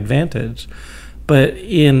that's my advantage. But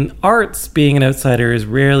in arts, being an outsider is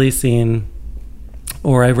rarely seen,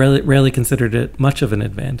 or I rarely considered it much of an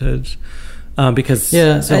advantage. Because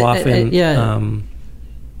often...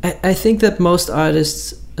 I think that most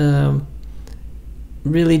artists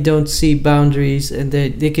really don't see boundaries, and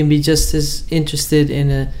they can be just as interested in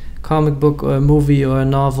a comic book or a movie or a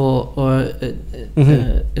novel or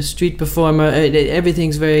a street performer.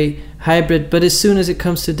 Everything's very hybrid, but as soon as it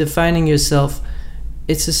comes to defining yourself,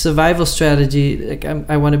 it's a survival strategy. Like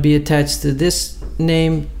I want to be attached to this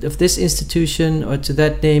name of this institution or to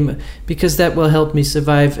that name, because that will help me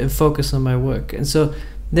survive and focus on my work. And so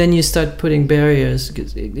then you start putting barriers.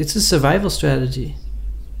 It's a survival strategy.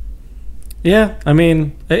 Yeah, I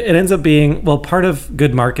mean, it ends up being, well, part of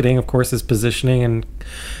good marketing, of course, is positioning and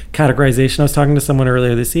categorization. I was talking to someone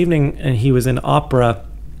earlier this evening, and he was in opera,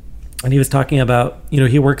 and he was talking about, you know,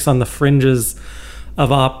 he works on the fringes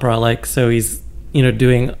of opera. Like, so he's, you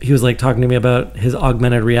know, he was like talking to me about his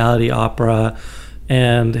augmented reality opera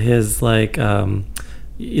and his like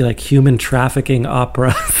human trafficking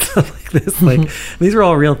opera, stuff like this. Like, these are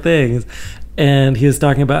all real things. And he was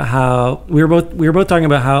talking about how we were both talking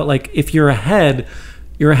about how, like, if you're ahead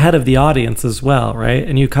of the audience as well, right?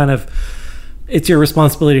 And you kind of, it's your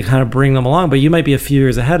responsibility to kind of bring them along, but you might be a few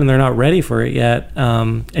years ahead and they're not ready for it yet.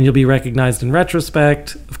 And you'll be recognized in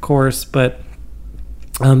retrospect, of course. But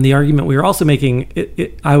the argument we were also making,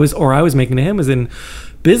 I was making to him, is in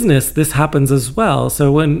business, this happens as well.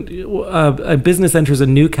 So when a business enters a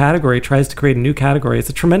new category, tries to create a new category,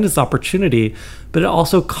 it's a tremendous opportunity, but it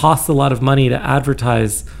also costs a lot of money to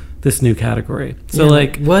advertise this new category. So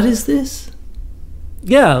like, what is this?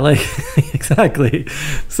 Yeah, like, exactly.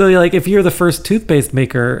 So like, if you're the first toothpaste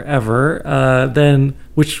maker ever, then,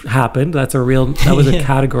 which happened, that was a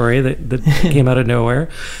category that came out of nowhere.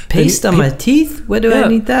 Paste on my teeth? What do I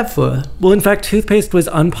need that for? Well, in fact, toothpaste was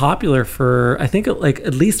unpopular for, I think, like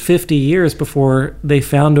at least 50 years before they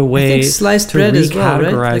found a way to sliced bread as well,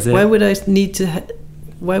 right? Like, it.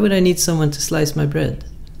 Why would I need someone to slice my bread?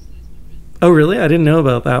 Oh, really? I didn't know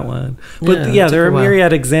about that one. But yeah, there are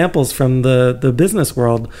myriad examples from the business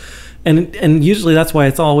world. And usually that's why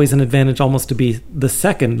it's always an advantage almost to be the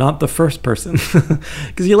second, not the first person.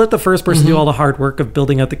 Because you let the first person do all the hard work of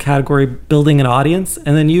building out the category, building an audience,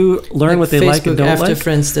 and then you learn what they like and don't like. After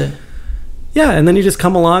Friendster. Yeah, and then you just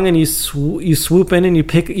come along and you swoop in and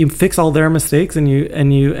you fix all their mistakes and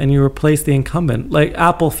you replace the incumbent. Like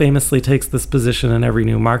Apple famously takes this position in every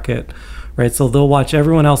new market, right? So they'll watch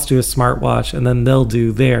everyone else do a smartwatch and then they'll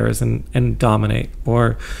do theirs and dominate.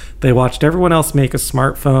 Or they watched everyone else make a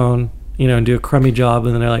smartphone, and do a crummy job,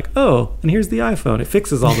 and then they're like, oh, and here's the iPhone. It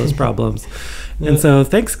fixes all those problems. And so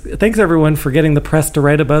thanks everyone for getting the press to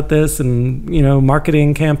write about this and,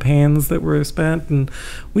 marketing campaigns that were spent. And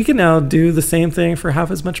we can now do the same thing for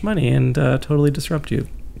half as much money and totally disrupt you.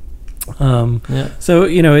 So,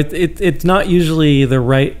 it's not usually the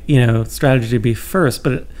right, strategy to be first,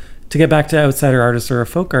 but to get back to outsider artists or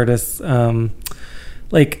folk artists,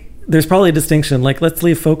 there's probably a distinction. Like, let's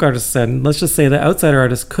leave folk artists aside. Let's just say that outsider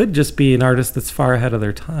artists could just be an artist that's far ahead of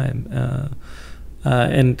their time.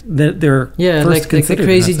 And they're like the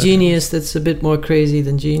crazy genius that's a bit more crazy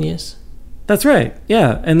than genius. That's right.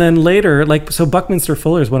 Yeah. And then later, so Buckminster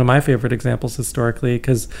Fuller is one of my favorite examples historically,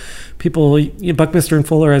 because Buckminster and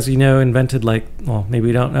Fuller, as you know, invented maybe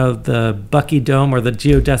we don't know, the Bucky dome or the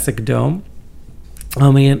geodesic dome.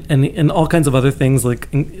 And all kinds of other things like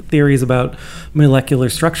theories about molecular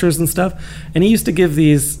structures and stuff. And he used to give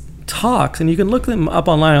these talks, and you can look them up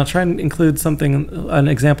online. I'll try and include an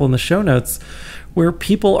example in the show notes, where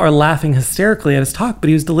people are laughing hysterically at his talk, but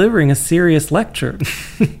he was delivering a serious lecture.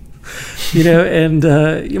 And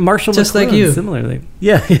Marshall just McLuhan, like you, similarly.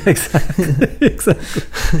 Yeah, exactly. Exactly.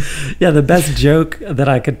 Yeah, the best joke that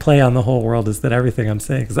I could play on the whole world is that everything I'm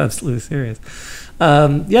saying is absolutely serious.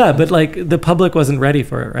 But the public wasn't ready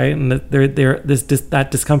for it, right? And that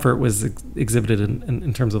discomfort was exhibited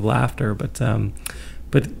in terms of laughter, but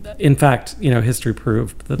in fact, history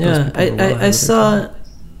proved that. Yeah,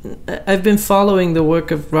 I've been following the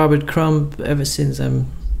work of Robert Crumb ever since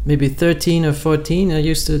I'm maybe 13 or 14. I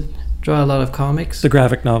used to draw a lot of comics. The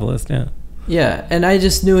graphic novelist, yeah. Yeah, and I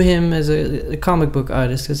just knew him as a comic book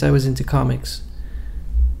artist because I was into comics.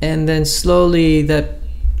 And then slowly that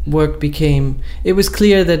work it was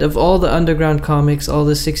clear that of all the underground comics, all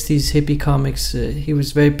the 60s hippie comics, he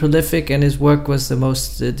was very prolific, and his work was the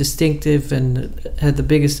most distinctive and had the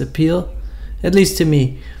biggest appeal, at least to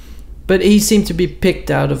me. But he seemed to be picked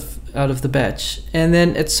out of the batch. And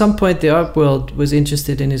then at some point the art world was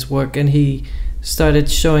interested in his work, and he started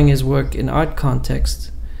showing his work in art context.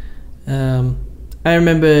 I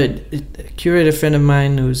remember a curator friend of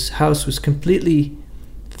mine whose house was completely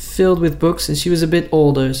filled with books, and she was a bit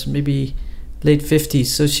older, so maybe late 50s,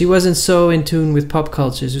 so she wasn't so in tune with pop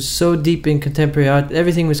culture. She was so deep in contemporary art,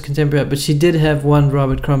 everything was contemporary art, but she did have one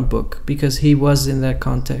Robert Crumb book because he was in that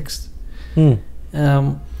context.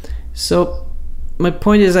 So my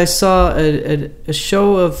point is, I saw a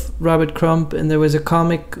show of Robert Crumb, and there was a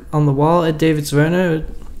comic on the wall at David's Werner,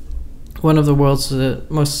 one of the world's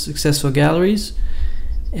most successful galleries,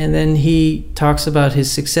 and then he talks about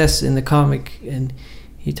his success in the comic, and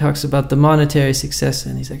he talks about the monetary success,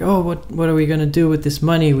 and he's like, oh, what are we going to do with this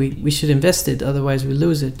money? We should invest it, otherwise we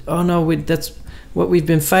lose it. Oh no, that's what we've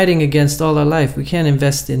been fighting against all our life. We can't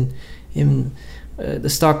invest in the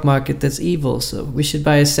stock market, that's evil, so we should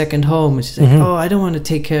buy a second home. And she's like, oh, I don't want to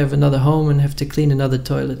take care of another home and have to clean another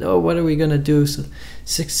toilet. Oh, what are we going to do? So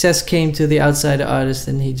success came to the outsider artist,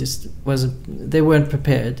 and he just they weren't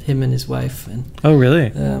prepared, him and his wife. And oh,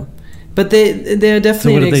 really? But they're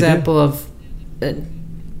definitely an example of...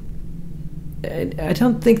 I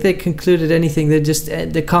don't think they concluded anything. They just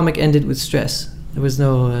the comic ended with stress. There was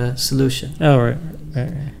no solution. Oh, right.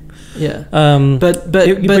 Yeah. But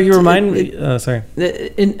you remind me. Sorry.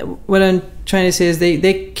 What I'm trying to say is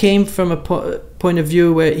they came from a point of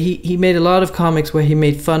view where he made a lot of comics where he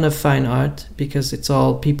made fun of fine art, because it's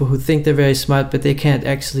all people who think they're very smart but they can't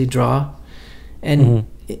actually draw, and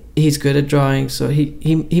he's good at drawing, so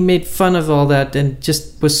he made fun of all that and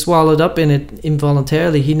just was swallowed up in it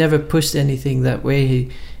involuntarily. He never pushed anything that way.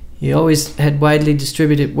 He always had widely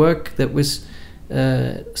distributed work that was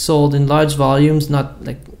sold in large volumes, not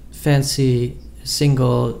like fancy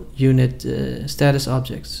single unit status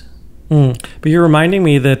objects. But you're reminding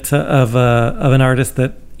me that of an artist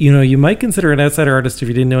that you might consider an outsider artist if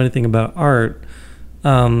you didn't know anything about art,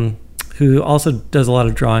 who also does a lot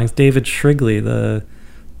of drawings. David Shrigley, the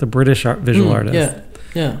British visual artist.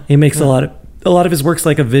 Yeah. He makes a lot of his work's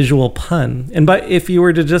like a visual pun. And if you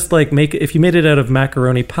were to just if you made it out of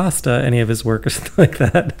macaroni pasta, any of his work or something like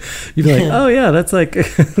that, you'd be like, oh yeah, that's like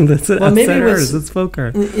that's an outsider artist. That's folk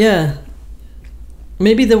art. Yeah.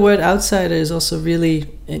 Maybe the word outsider is also really,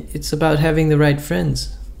 it's about having the right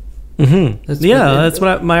friends. That's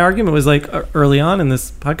what my argument was like early on in this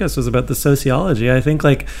podcast, was about the sociology. I think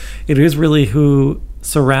it is really who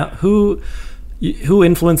who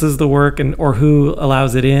influences the work, and or who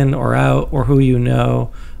allows it in or out, or who you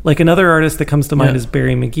know. Like another artist that comes to mind is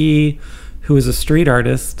Barry McGee, who is a street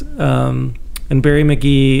artist. And Barry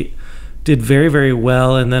McGee did very, very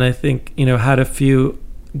well. And then I think, had a few,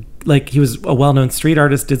 like he was a well-known street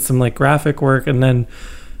artist, did some like graphic work, and then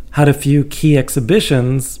had a few key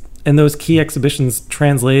exhibitions. And those key exhibitions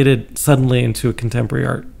translated suddenly into a contemporary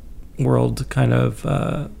art world kind of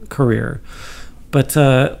career. But,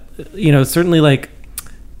 certainly like,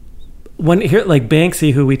 like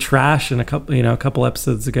Banksy, who we trashed in a couple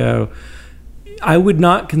episodes ago, I would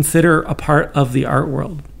not consider a part of the art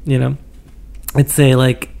world. I'd say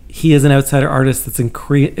like he is an outsider artist that's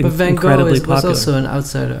incredibly popular. But Van Gogh was also an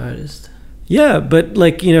outsider artist. Yeah, but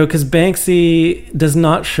like because Banksy does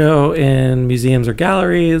not show in museums or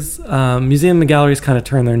galleries. Museum and galleries kind of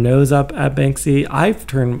turn their nose up at Banksy. I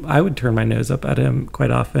would turn my nose up at him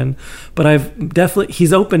quite often, but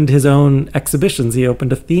he's opened his own exhibitions. He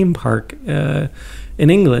opened a theme park in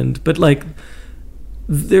England, but like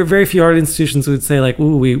there are very few art institutions who would say like,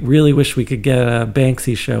 "Ooh, we really wish we could get a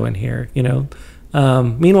Banksy show in here."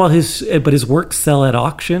 Meanwhile, his works sell at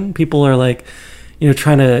auction. People are like,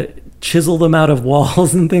 trying to chisel them out of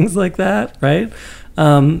walls and things like that, right?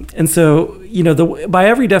 And so, by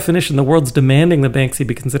every definition, the world's demanding that Banksy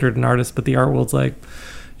be considered an artist, but the art world's like,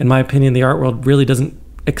 in my opinion, the art world really doesn't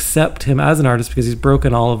accept him as an artist because he's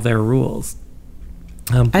broken all of their rules.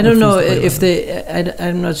 I don't know if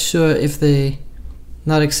I'm not sure if they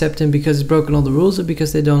not accept him because he's broken all the rules or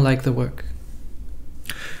because they don't like the work.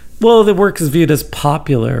 Well, the work is viewed as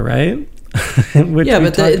popular, right?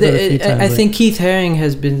 But I think Keith Haring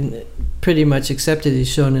has been pretty much accepted. He's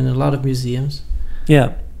shown in a lot of museums.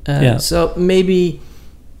 Yeah. So maybe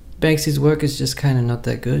Banksy's work is just kind of not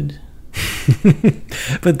that good.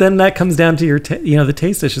 But then that comes down to your, the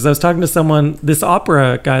taste issues. I was talking to this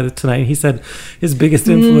opera guy tonight, and he said his biggest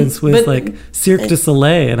influence was like Cirque du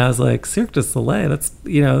Soleil, and I was like, Cirque du Soleil, that's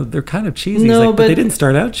they're kind of cheesy. No, but they didn't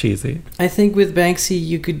start out cheesy. I think with Banksy,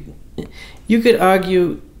 you could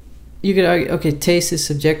argue. Okay, taste is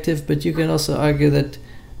subjective, but you can also argue that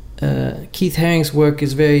Keith Haring's work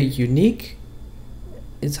is very unique.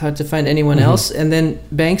 It's hard to find anyone else. And then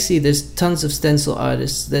Banksy, there's tons of stencil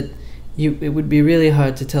artists that it would be really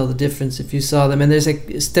hard to tell the difference if you saw them. And there's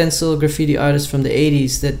like stencil graffiti artists from the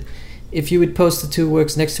 80s that if you would post the two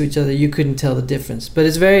works next to each other, you couldn't tell the difference. But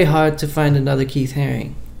it's very hard to find another Keith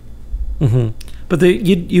Haring. Mm-hmm. But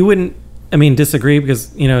you wouldn't, disagree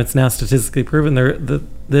because, it's now statistically proven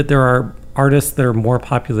that there are artists that are more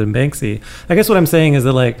popular than Banksy. I guess what I'm saying is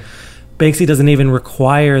that like Banksy doesn't even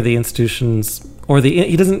require the institutions or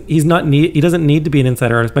he doesn't need to be an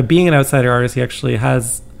insider artist. By being an outsider artist, he actually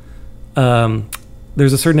has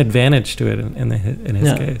there's a certain advantage to it in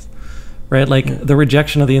his case, right? Like the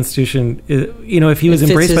rejection of the institution, if he was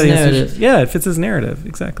embraced by the institution, it fits his narrative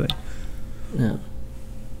exactly. Yeah.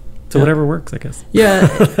 So whatever works, I guess. Yeah,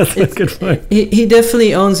 that's a good point. He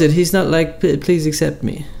definitely owns it. He's not like, please accept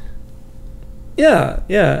me. Yeah.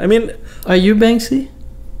 Are you Banksy?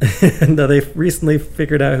 No, they recently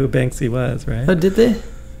figured out who Banksy was, right? Oh, did they?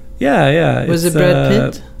 Yeah. Was it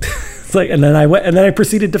Brad Pitt? It's like, and then I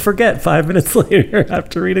proceeded to forget 5 minutes later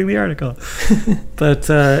after reading the article. But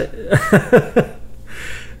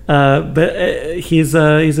he's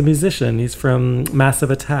a musician. He's from Massive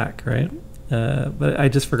Attack, right? But I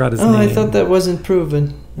just forgot his name. I thought that wasn't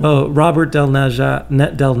proven. Oh, Robert Del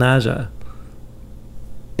Naja.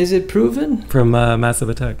 Is it proven? From Massive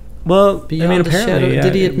Attack. Well, Beyond apparently,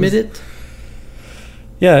 did he admit it?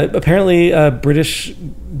 Yeah, apparently British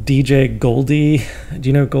DJ Goldie. Do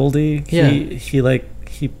you know Goldie? Yeah.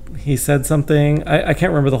 He said something. I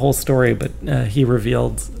can't remember the whole story, but he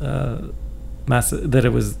revealed that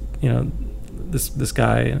it was this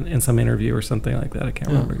guy in some interview or something like that. I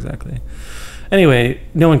can't remember exactly. Anyway,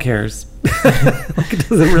 no one cares. It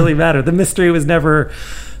doesn't really matter. The mystery was never.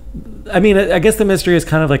 I guess the mystery is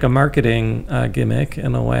kind of like a marketing gimmick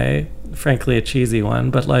in a way. Frankly, a cheesy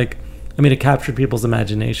one, but like. It captured people's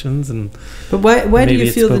imaginations, but why do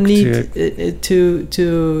you feel the need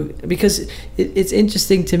to because it's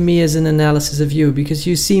interesting to me as an analysis of you, because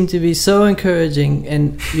you seem to be so encouraging,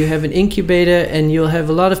 and you have an incubator, and you'll have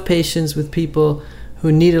a lot of patience with people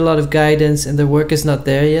who need a lot of guidance and their work is not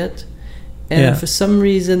there yet, and for some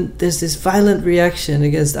reason there's this violent reaction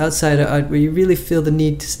against outsider art where you really feel the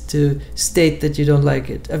need to state that you don't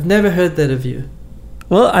like it. I've never heard that of you.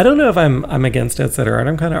 Well, I don't know if I'm against outsider art.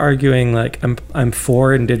 I'm kind of arguing like I'm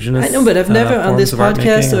for indigenous. I know, but I've never on this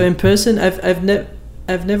podcast or in person.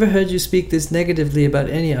 I've never heard you speak this negatively about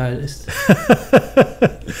any artist.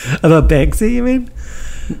 About Banksy, you mean?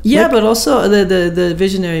 Yeah, but also the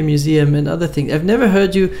Visionary Museum and other things. I've never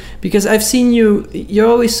heard you, because I've seen you. You're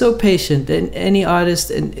always so patient. And any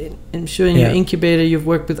artist, and I'm sure in your incubator, you've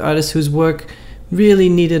worked with artists whose work really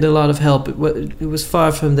needed a lot of help. It was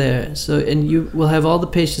far from there. So, and you will have all the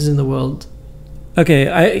patience in the world.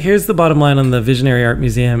 Okay, here's the bottom line on the Visionary Art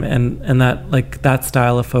Museum and that, like, that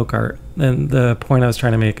style of folk art. And the point I was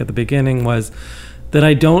trying to make at the beginning was that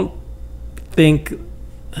I don't think,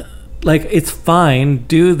 like, it's fine,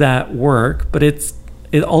 do that work, but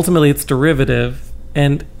ultimately it's derivative.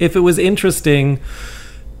 And if it was interesting,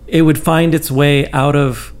 it would find its way out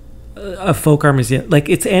of a folk art museum. Like,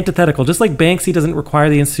 it's antithetical. Just like Banksy doesn't require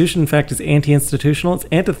the institution, in fact, it's anti-institutional. It's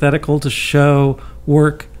antithetical to show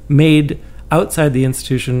work made outside the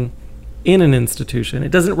institution in an institution.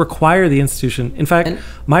 It doesn't require the institution. In fact,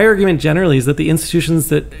 my argument generally is that the institutions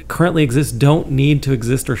that currently exist don't need to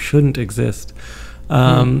exist or shouldn't exist.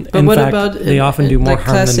 But in what fact, about they often do more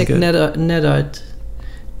harm than good. Classic net art?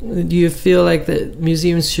 Do you feel like the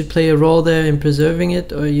museums should play a role there in preserving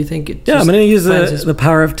it, or you think it? I'm going to use the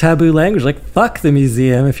power of taboo language. Like, fuck the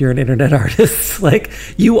museum if you're an internet artist. Like,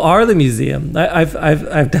 you are the museum.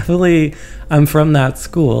 I've definitely, I'm from that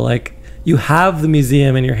school. Like, you have the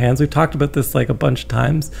museum in your hands. We've talked about this like a bunch of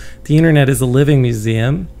times. The internet is a living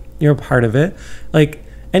museum. You're a part of it. Like,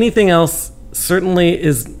 anything else certainly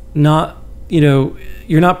is not,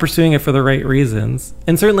 you're not pursuing it for the right reasons.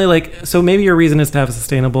 And certainly, like, so maybe your reason is to have a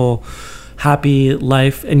sustainable, happy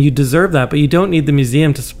life, and you deserve that, but you don't need the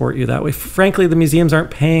museum to support you that way. Frankly, the museums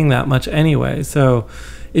aren't paying that much anyway. So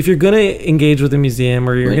if you're going to engage with a museum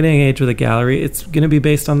or you're going to engage with a gallery, it's going to be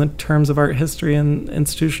based on the terms of art history and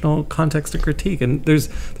institutional context and critique. And there's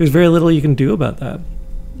very little you can do about that.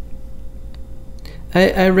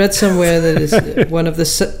 I read somewhere that is one of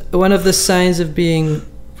the signs of being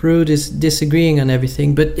rude is disagreeing on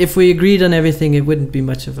everything. But if we agreed on everything, it wouldn't be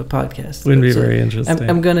much of a podcast. Wouldn't be very interesting.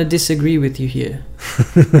 I'm going to disagree with you here.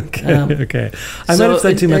 Okay. I might have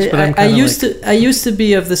said too much, but I used to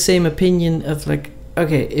be of the same opinion of, like,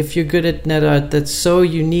 okay, if you're good at net art, that's so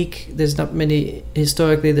unique. There's not many,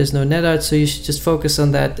 historically, there's no net art, so you should just focus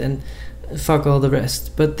on that and fuck all the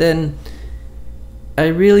rest. But then I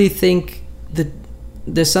really think that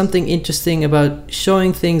there's something interesting about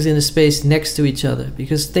showing things in a space next to each other,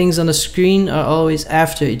 because things on a screen are always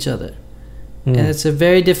after each other. And it's a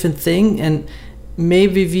very different thing. And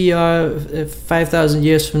maybe VR 5,000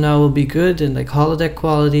 years from now will be good and like holodeck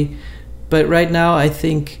quality. But right now, I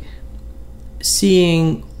think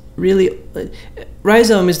seeing really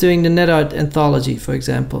Rhizome is doing the net art anthology, for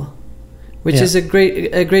example, which is a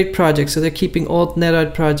great project. So they're keeping old net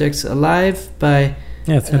art projects alive by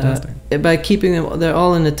it's fantastic by keeping them. They're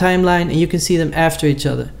all in a timeline, and you can see them after each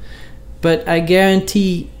other. But I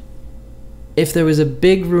guarantee, if there was a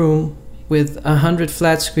big room with 100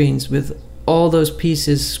 flat screens with all those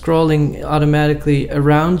pieces scrolling automatically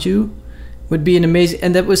around you, would be an amazing.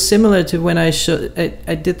 And that was similar to when I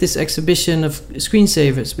did this exhibition of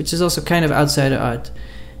screensavers, which is also kind of outsider art,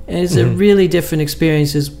 and it's a really different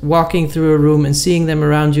experience, is walking through a room and seeing them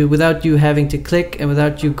around you without you having to click and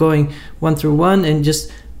without you going one through one, and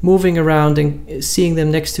just moving around and seeing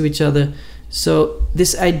them next to each other. So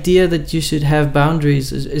this idea that you should have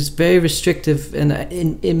boundaries is very restrictive, and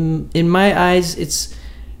in my eyes, it's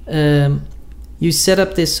you set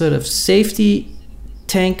up this sort of safety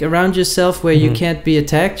tank around yourself where you can't be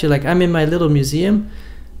attacked. You're like, I'm in my little museum.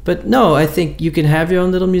 But no, I think you can have your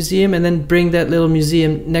own little museum and then bring that little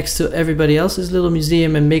museum next to everybody else's little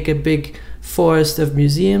museum and make a big forest of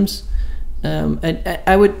museums. And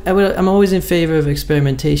I'm always in favor of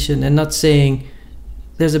experimentation and not saying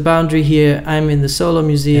there's a boundary here. I'm in the solo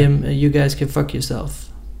museum. You guys can fuck yourself.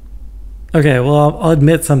 Okay, well, I'll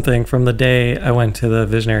admit something from the day I went to the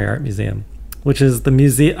Visionary Art Museum, which is the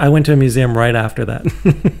museum. I went to a museum right after that.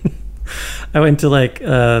 I went to the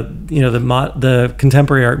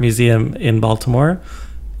Contemporary Art Museum in Baltimore,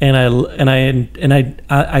 and I'll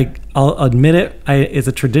admit it. It's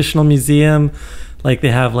a traditional museum. Like,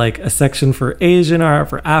 they have like a section for Asian art,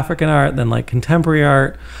 for African art, then like contemporary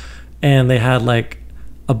art, and they had like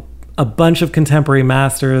a bunch of contemporary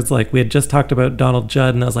masters. Like, we had just talked about Donald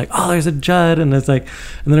Judd, and I was like, oh, there's a Judd, and it's like,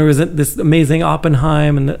 and then there was this amazing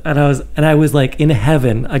Oppenheim, and I was like in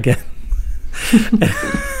heaven again.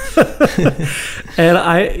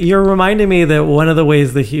 And you're reminding me that one of the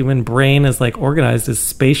ways the human brain is like organized is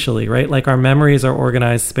spatially, right? Like, our memories are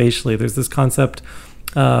organized spatially. There's this concept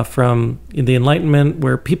from the Enlightenment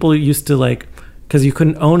where people used to, like, because you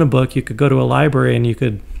couldn't own a book, you could go to a library and you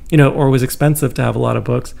could, or it was expensive to have a lot of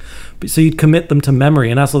books, so you'd commit them to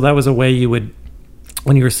memory. And also that was a way you would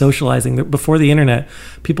when you were socializing before the internet,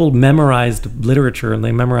 people memorized literature and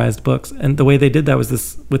they memorized books. And the way they did that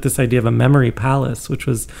was with this idea of a memory palace, which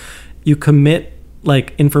was you commit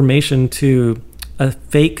like information to a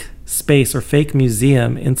fake space or fake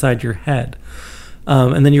museum inside your head.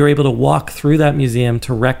 And then you're able to walk through that museum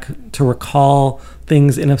to recall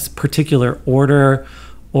things in a particular order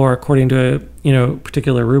or according to a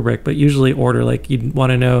particular rubric, but usually order, like you'd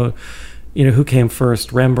want to know who came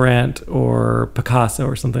first, Rembrandt or Picasso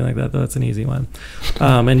or something like that. That's an easy one.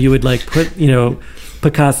 And you would like put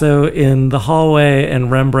Picasso in the hallway and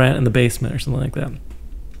Rembrandt in the basement or something like that.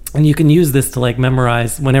 And you can use this to like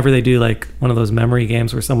memorize whenever they do like one of those memory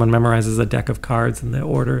games where someone memorizes a deck of cards in the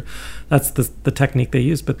order. That's the technique they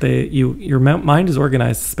use. But your mind is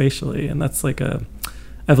organized spatially, and that's like a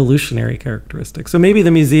evolutionary characteristic. So maybe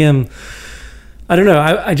the museum, I don't know.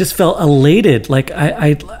 I just felt elated. Like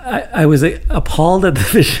I was appalled at the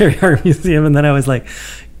Visionary Art Museum, and then I was like,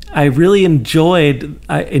 I really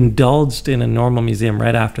I indulged in a normal museum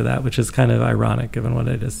right after that, which is kind of ironic given what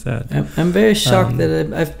I just said. I'm very shocked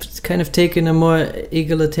that I've kind of taken a more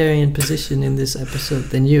egalitarian position in this episode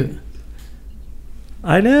than you.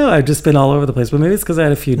 I know, I've just been all over the place, but maybe it's because I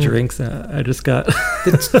had a few drinks. I just got...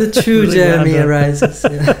 the true really Jeremy arises.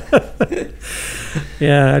 Yeah.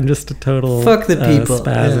 Yeah, I'm just a total... Fuck the people.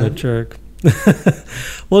 Spasmid jerk.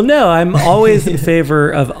 Well, no, I'm always in favor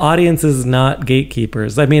of audiences, not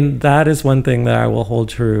gatekeepers. I mean, that is one thing that I will hold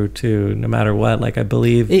true to no matter what. Like, I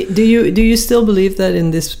believe... Do you still believe that in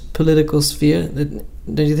this political sphere?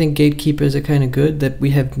 Do you think gatekeepers are kind of good? That we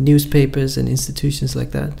have newspapers and institutions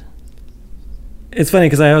like that? It's funny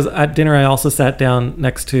because I was at dinner. I also sat down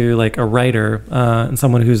next to like a writer and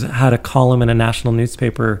someone who's had a column in a national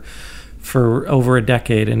newspaper for over a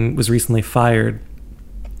decade and was recently fired.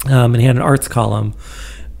 And he had an arts column,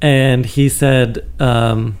 and he said,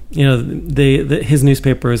 his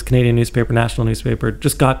newspaper, his Canadian newspaper, national newspaper,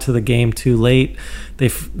 just got to the game too late. They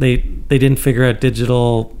didn't figure out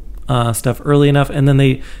digital stuff early enough, and then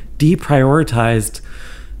they deprioritized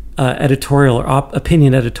editorial or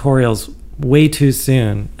opinion editorials way too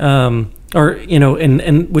soon. Or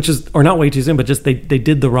which is, or not way too soon, but just they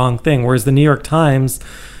did the wrong thing. Whereas the New York Times,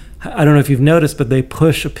 I don't know if you've noticed, but they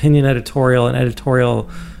push opinion editorial and editorial.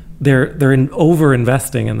 They're over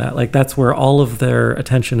investing in that. Like that's where all of their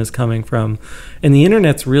attention is coming from. And the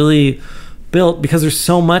internet's really built because there's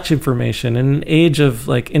so much information. In an age of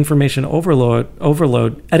like information overload,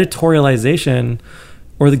 editorialization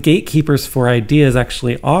or the gatekeepers for ideas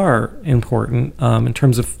actually are important in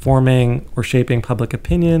terms of forming or shaping public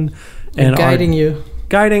opinion and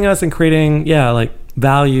guiding us and creating like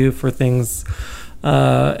value for things.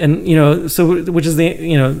 Which is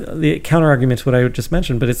the counter argument to what I just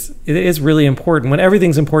mentioned, but it is really important. When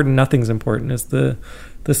everything's important, nothing's important is the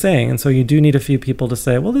saying. And so you do need a few people to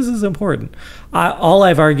say, well, this is important. All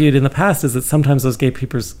I've argued in the past is that sometimes those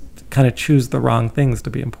gatekeepers kind of choose the wrong things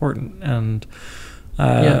to be important. And,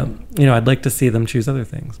 I'd like to see them choose other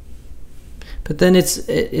things. But then it's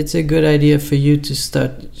a good idea for you to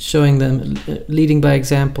start showing them, leading by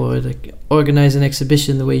example, or like organize an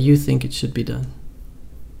exhibition the way you think it should be done.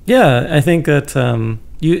 Yeah, I think that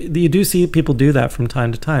you do see people do that from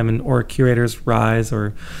time to time, or curators rise,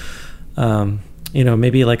 or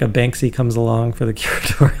maybe like a Banksy comes along for the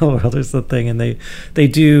curatorial world or something, and they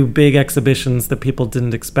do big exhibitions that people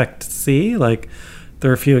didn't expect to see. Like there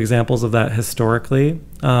are a few examples of that historically,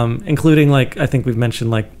 including like I think we've mentioned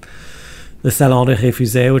like the Salon des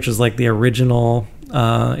Refusés, which is like the original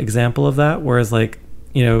example of that, whereas like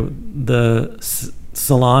the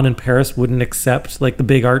Salon in Paris wouldn't accept, like the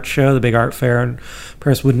big art show, the big art fair in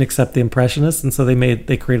Paris wouldn't accept the Impressionists, and so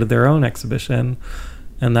they created their own exhibition,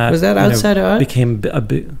 and that was that outsider art became a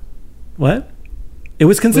big what? It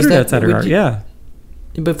was considered outsider art, yeah.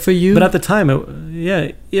 But for you, but at the time,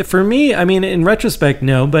 for me, I mean, in retrospect,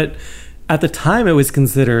 no, but at the time, it was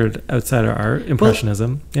considered outsider art,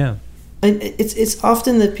 Impressionism, yeah. And it's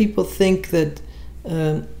often that people think that.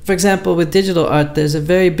 For example, with digital art, there's a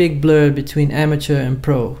very big blur between amateur and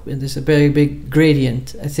pro, and there's a very big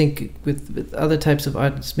gradient. I think with other types of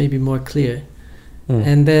art, it's maybe more clear.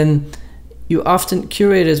 And then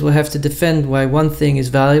curators will have to defend why one thing is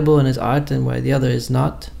valuable and is art and why the other is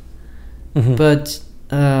not. Mm-hmm. But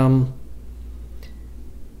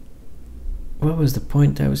what was the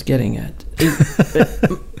point I was getting at?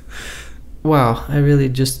 Wow, I really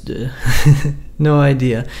just no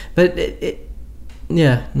idea. But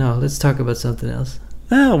let's talk about something else.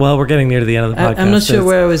 Oh, well, we're getting near to the end of the podcast. I'm not sure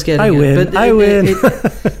where I was getting at. I win.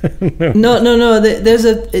 No.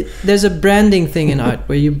 There's a branding thing in art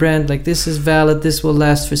where you brand like this is valid, this will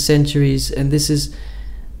last for centuries, and this is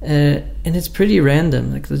and it's pretty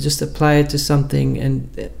random. Like they'll just apply it to something, and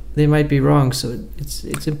they might be wrong. So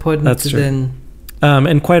it's important That's to true. then.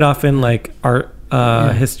 And quite often, like art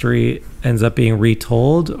history ends up being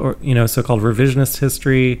retold, or so-called revisionist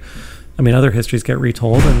history. I mean, other histories get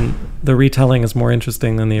retold, and the retelling is more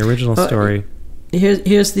interesting than the original story.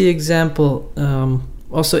 Here's the example.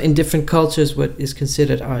 Also, in different cultures, what is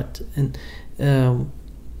considered art, and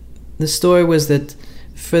the story was that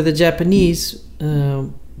for the Japanese,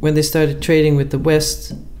 when they started trading with the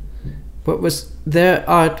West, what was their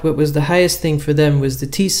art, what was the highest thing for them was the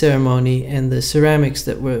tea ceremony and the ceramics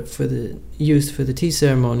that were used for the tea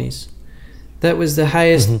ceremonies. That was the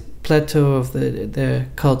highest plateau of their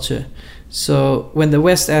culture. So when the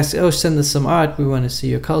West asked, "Oh, send us some art, we want to see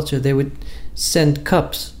your culture," they would send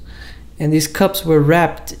cups. And these cups were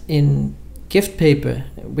wrapped in gift paper,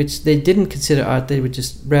 which they didn't consider art. They would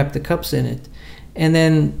just wrap the cups in it. And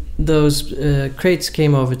then those crates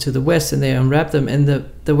came over to the West, and they unwrapped them. And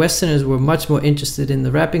the Westerners were much more interested in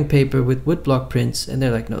the wrapping paper with woodblock prints. And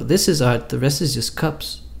they're like, "No, this is art. The rest is just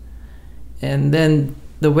cups." And then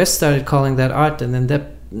the West started calling that art, and then that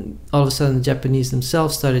all of a sudden the Japanese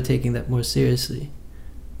themselves started taking that more seriously.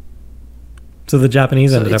 So the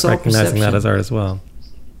Japanese So ended up it's all recognizing that perception. as art as well.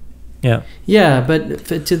 Yeah. Yeah, but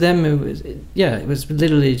to them it was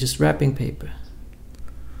literally just wrapping paper.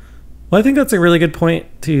 Well, I think that's a really good point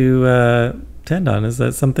to end on, is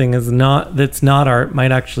that something that's not art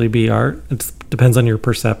might actually be art. It depends on your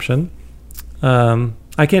perception.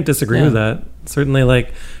 I can't disagree with that. Certainly,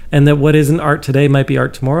 and that what isn't art today might be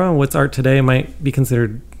art tomorrow, and what's art today might be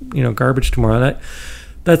considered, garbage tomorrow.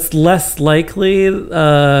 That's less likely.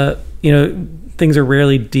 Things are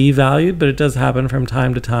rarely devalued, but it does happen from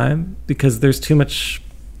time to time because there's too much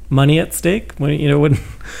money at stake. When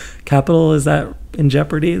capital is in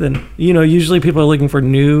jeopardy, then usually people are looking for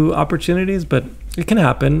new opportunities, but it can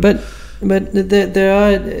happen. But there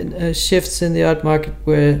are shifts in the art market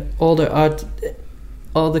where all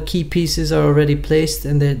the key pieces are already placed,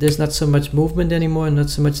 and there's not so much movement anymore, and not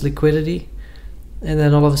so much liquidity, and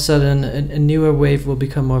then all of a sudden a newer wave will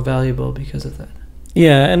become more valuable because of that.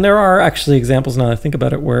 Yeah, and there are actually examples now that I think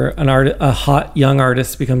about it where a hot young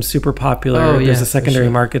artist becomes super popular. There's a secondary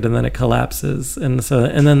market, and then it collapses, and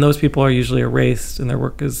then those people are usually erased, and their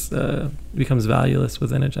work becomes valueless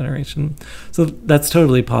within a generation. So that's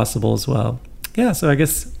totally possible as well. Yeah, so I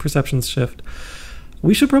guess perceptions shift.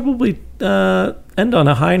 We should probably end on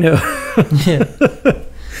a high note.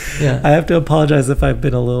 Yeah. I have to apologize if I've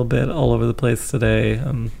been a little bit all over the place today.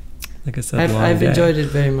 Like I said, I've enjoyed it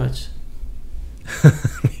very much.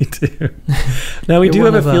 Me too. Now we do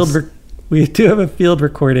have a field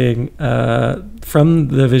recording from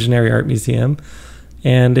the Visionary Art Museum,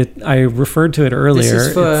 and I referred to it earlier. This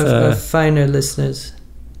is for finer listeners.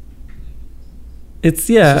 It's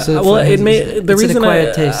the reason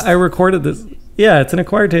I recorded this. Yeah, it's an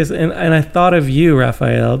acquired taste, and I thought of you,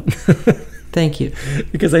 Raphael. Thank you.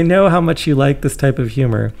 Because I know how much you like this type of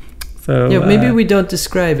humor. So maybe we don't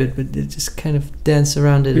describe it, but just kind of dance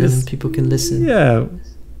around it, and people can listen.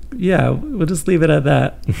 Yeah, we'll just leave it at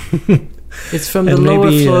that. It's from the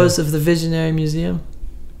lower floors of the Visionary Museum.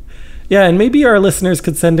 Yeah, and maybe our listeners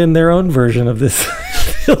could send in their own version of this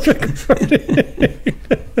field recording.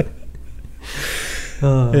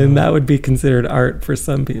 And that would be considered art for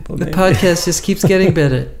some people. The podcast just keeps getting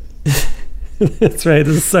better. That's right.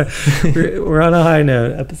 We're on a high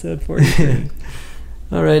note, episode 43.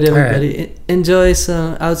 All right, everybody. All right. Enjoy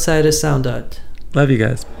some Outsider sound art. Love you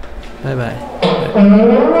guys. Bye-bye.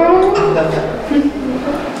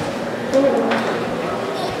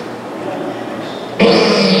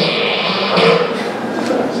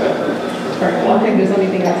 I don't think there's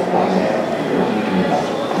anything else about it.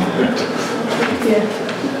 Yeah.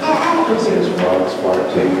 This is frog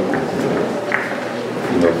spark tape.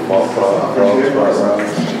 Frog spark rounds.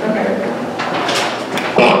 Okay.